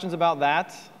 any questions about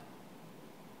that?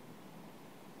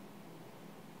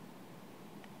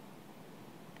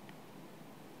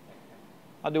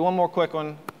 I'll do one more quick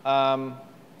one. I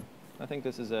think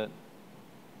this is it.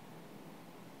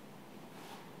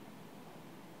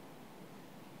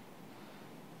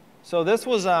 So this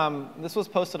was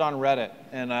posted on Reddit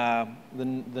in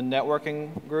the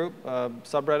networking group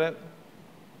subreddit.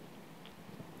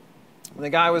 And the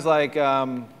guy was like,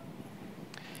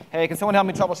 hey, can someone help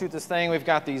me troubleshoot this thing? We've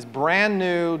got these brand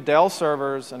new Dell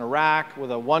servers in a rack with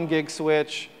a 1 gig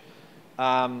switch,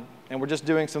 and we're just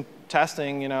doing some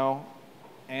testing, you know,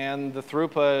 and the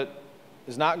throughput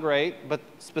is not great, but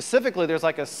specifically there's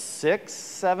like a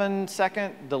 6-7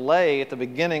 second delay at the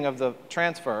beginning of the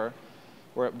transfer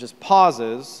where it just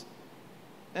pauses,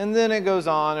 and then it goes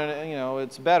on, and you know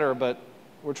it's better. But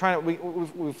we're trying to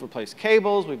we've replaced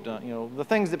cables, we've done the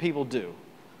things that people do.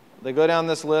 They go down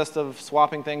this list of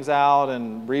swapping things out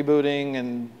and rebooting,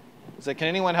 and say, can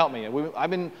anyone help me? I've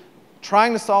been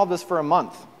trying to solve this for a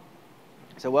month.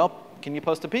 I said, well, can you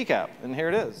post a PCAP? And here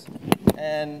it is.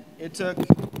 And it took,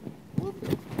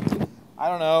 I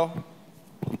don't know,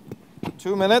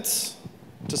 2 minutes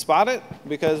to spot it,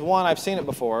 because one, I've seen it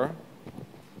before.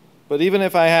 But even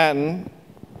if I hadn't,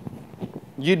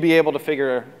 you'd be able to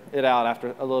figure it out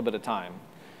after a little bit of time.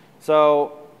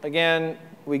 So again,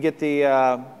 we get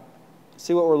the,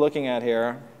 see what we're looking at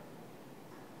here.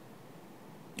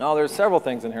 Oh, there's several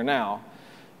things in here now.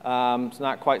 It's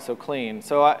not quite so clean.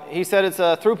 So he said it's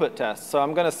a throughput test. So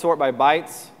I'm going to sort by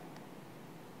bytes.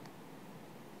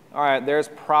 All right, there's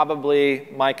probably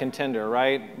my contender,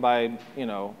 right? By, you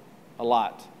know, a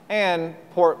lot. And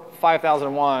port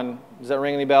 5001, does that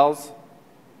ring any bells?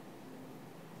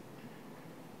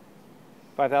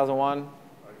 5001?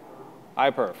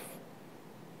 iPerf.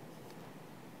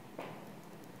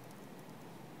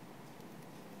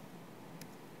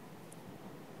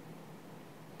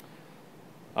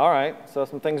 All right, so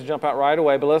some things jump out right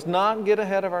away, but let's not get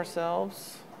ahead of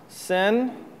ourselves.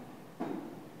 SYN,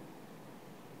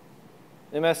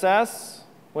 MSS,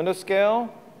 Windows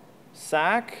Scale,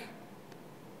 SAC,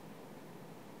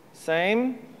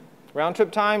 same. Round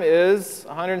trip time is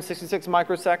 166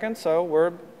 microseconds, so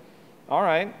we're all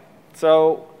right.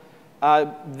 So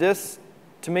this,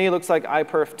 to me, looks like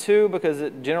iPerf 2 because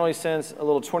it generally sends a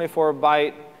little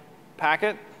 24-byte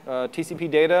packet, TCP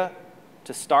data,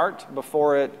 to start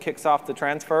before it kicks off the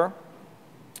transfer.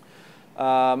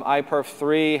 iPerf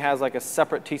 3 has like a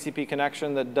separate TCP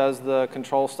connection that does the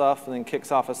control stuff and then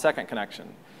kicks off a second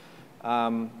connection.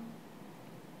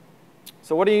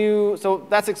 So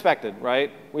that's expected,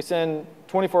 right? We send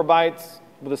 24 bytes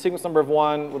with a sequence number of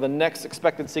 1 with a next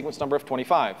expected sequence number of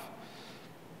 25.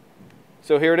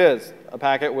 So here it is, a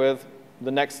packet with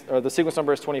the sequence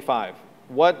number is 25.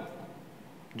 What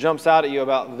jumps out at you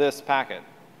about this packet?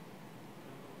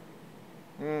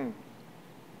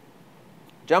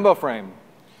 Jumbo frame,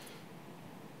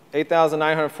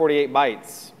 8,948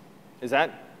 bytes. Is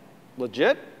that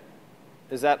legit?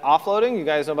 Is that offloading? You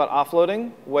guys know about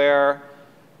offloading, where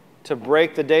to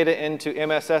break the data into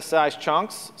MSS-sized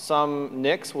chunks, some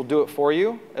NICs will do it for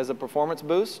you as a performance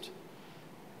boost.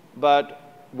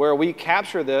 But where we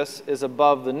capture this is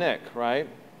above the NIC, right?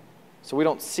 So we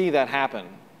don't see that happen.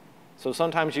 So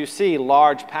sometimes you see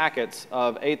large packets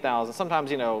of 8,000, sometimes,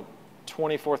 you know,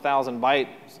 24,000 byte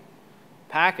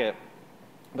packet,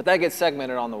 but that gets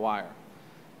segmented on the wire.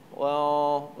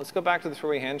 Well, let's go back to the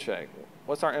three-way handshake.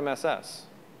 What's our MSS?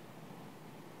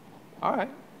 All right.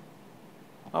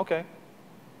 OK.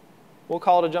 We'll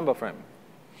call it a jumbo frame.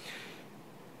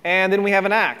 And then we have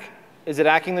an ACK. Is it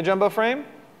ACKing the jumbo frame?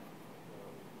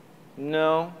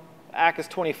 No. ACK is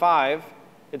 25.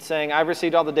 It's saying, I've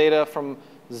received all the data from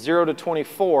 0 to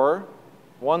 24,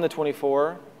 1 to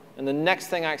 24, and the next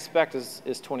thing I expect is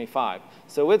 25.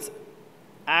 So it's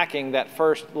ACKing that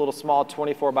first little small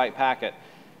 24-byte packet.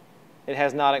 It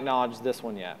has not acknowledged this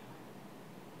one yet.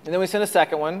 And then we send a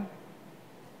second one.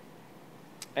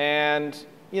 And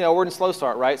you know, we're in slow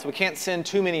start, right? So we can't send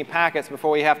too many packets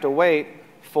before we have to wait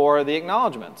for the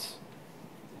acknowledgments.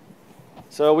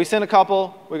 So we send a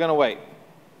couple, we're going to wait.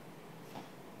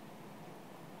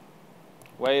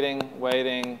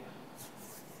 Waiting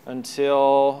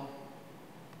until,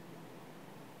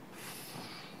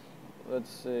 let's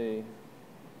see,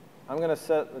 I'm going to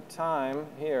set the time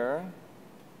here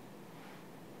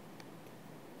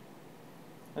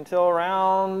until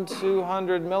around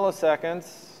 200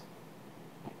 milliseconds.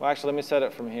 Well, actually, let me set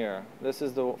it from here. This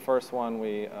is the first one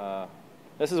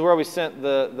this is where we sent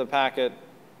the packet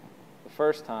the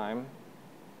first time.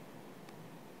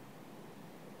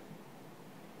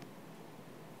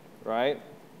 Right?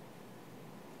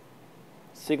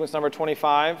 Sequence number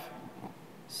 25.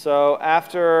 So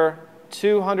after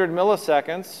 200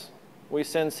 milliseconds, we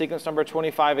send sequence number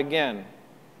 25 again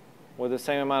with the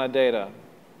same amount of data.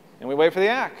 And we wait for the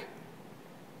ACK.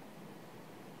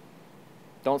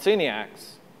 Don't see any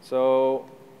ACKs. So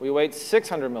we wait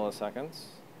 600 milliseconds.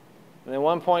 and then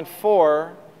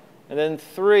 1.4, and then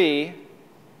 3.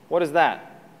 What is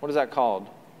that? What is that called?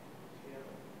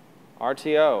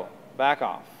 RTO, back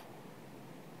off.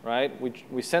 Right?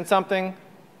 We send something,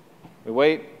 we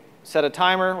wait, set a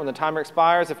timer. When the timer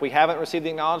expires, if we haven't received the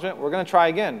acknowledgement, we're going to try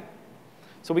again.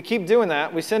 So we keep doing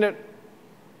that. We send it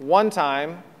 1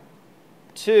 time,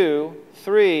 2,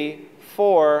 3,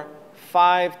 4,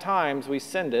 5 times we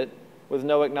send it with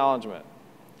no acknowledgement.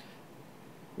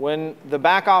 When the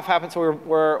back off happens, so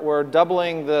we're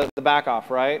doubling the back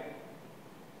off, right?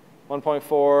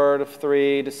 1.4 to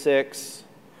 3 to 6,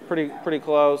 pretty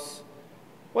close.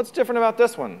 What's different about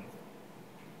this one?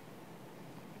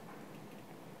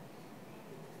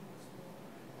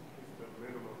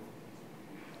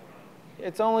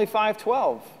 It's only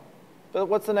 512. But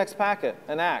what's the next packet?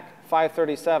 An ACK,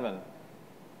 537.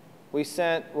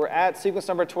 We're at sequence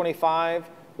number 25.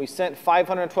 We sent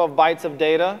 512 bytes of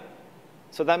data.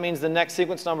 So that means the next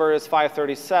sequence number is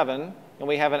 537. And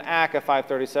we have an ACK of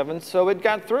 537. So it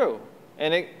got through.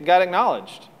 And it got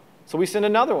acknowledged. So we send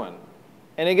another one.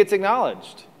 And it gets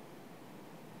acknowledged.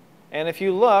 And if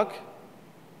you look,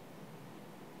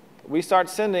 we start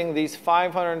sending these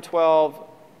 512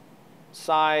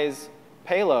 size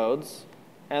payloads,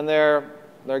 and they're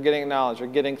getting acknowledged, they're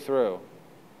getting through.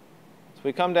 So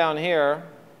we come down here,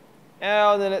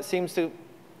 and then it seems to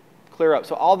clear up.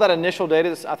 So all that initial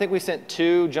data, I think we sent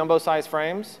 2 jumbo-sized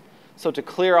frames. So to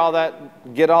clear all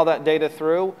that, get all that data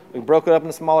through, we broke it up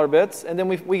into smaller bits, and then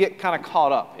we get kind of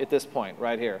caught up at this point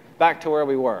right here, back to where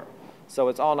we were. So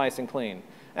it's all nice and clean.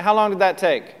 And how long did that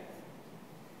take?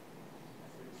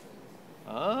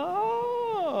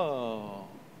 Oh,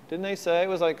 didn't they say it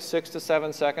was like 6 to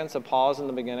 7 seconds of pause in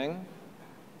the beginning?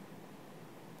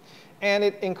 And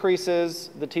it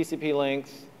increases the TCP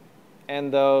length,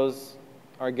 and those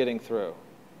are getting through.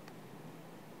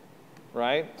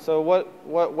 Right? So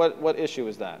what issue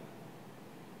is that?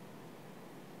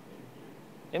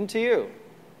 MTU.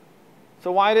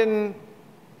 So why didn't,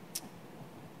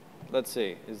 let's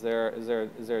see, is there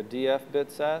a DF bit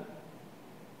set?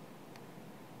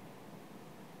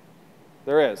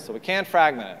 There is, so we can't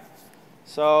fragment it.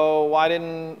 So why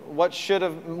didn't,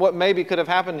 what maybe could have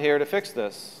happened here to fix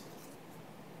this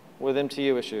with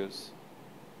MTU issues?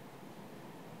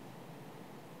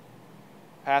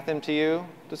 Path MTU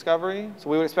discovery. So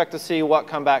we would expect to see what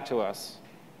come back to us?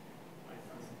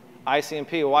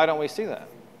 ICMP. Why don't we see that?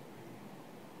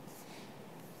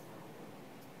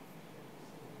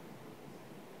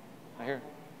 I hear.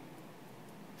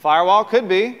 Firewall could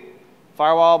be.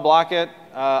 Firewall, block it.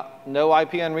 No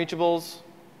IP unreachables.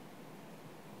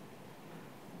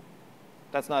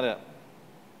 That's not it.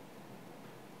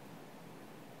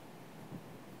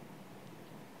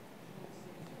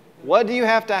 What do you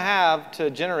have to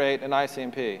generate an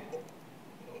ICMP?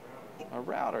 A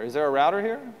router. Is there a router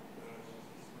here?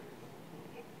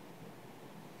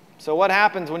 So what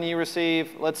happens when you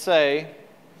receive, let's say,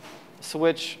 a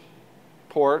switch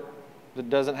port that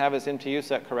doesn't have its MTU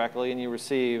set correctly, and you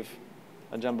receive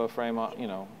a jumbo frame on,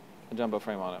 a jumbo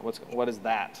frame on it? What is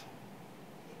that?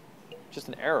 Just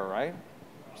an error, right?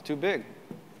 It's too big.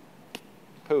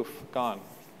 Poof, gone.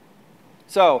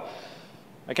 So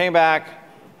I came back.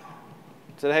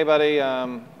 Said, hey, buddy,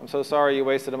 I'm so sorry you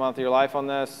wasted a month of your life on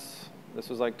this. This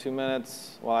was like 2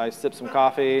 minutes while I sipped some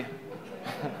coffee.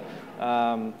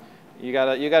 You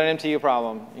got an MTU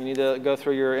problem. You need to go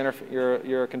through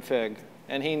your config.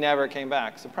 And he never came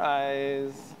back.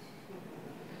 Surprise.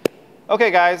 OK,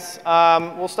 guys,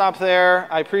 we'll stop there.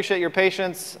 I appreciate your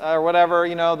patience or whatever.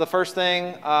 The first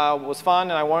thing was fun,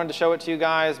 and I wanted to show it to you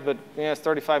guys. But it's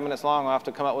 35 minutes long. I'll have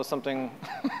to come up with something,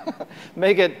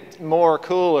 make it more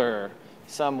cooler.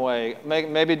 Some way,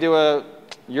 maybe do I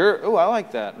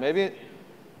like that. Maybe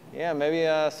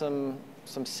some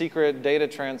secret data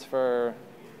transfer.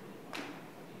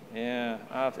 Yeah,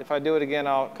 if I do it again,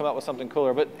 I'll come up with something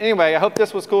cooler. But anyway, I hope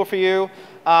this was cool for you.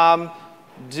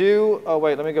 Oh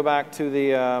wait, let me go back to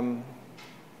the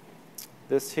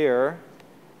this here.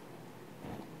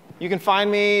 You can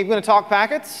find me. You're going to talk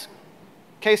packets,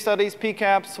 case studies,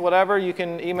 PCAPs, whatever. You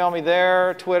can email me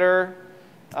there, Twitter.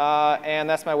 And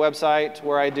that's my website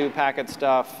where I do packet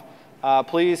stuff.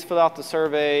 Please fill out the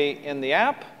survey in the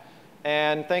app.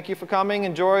 And thank you for coming.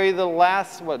 Enjoy the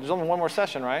last, there's only one more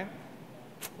session, right?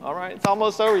 All right, it's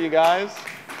almost over, you guys.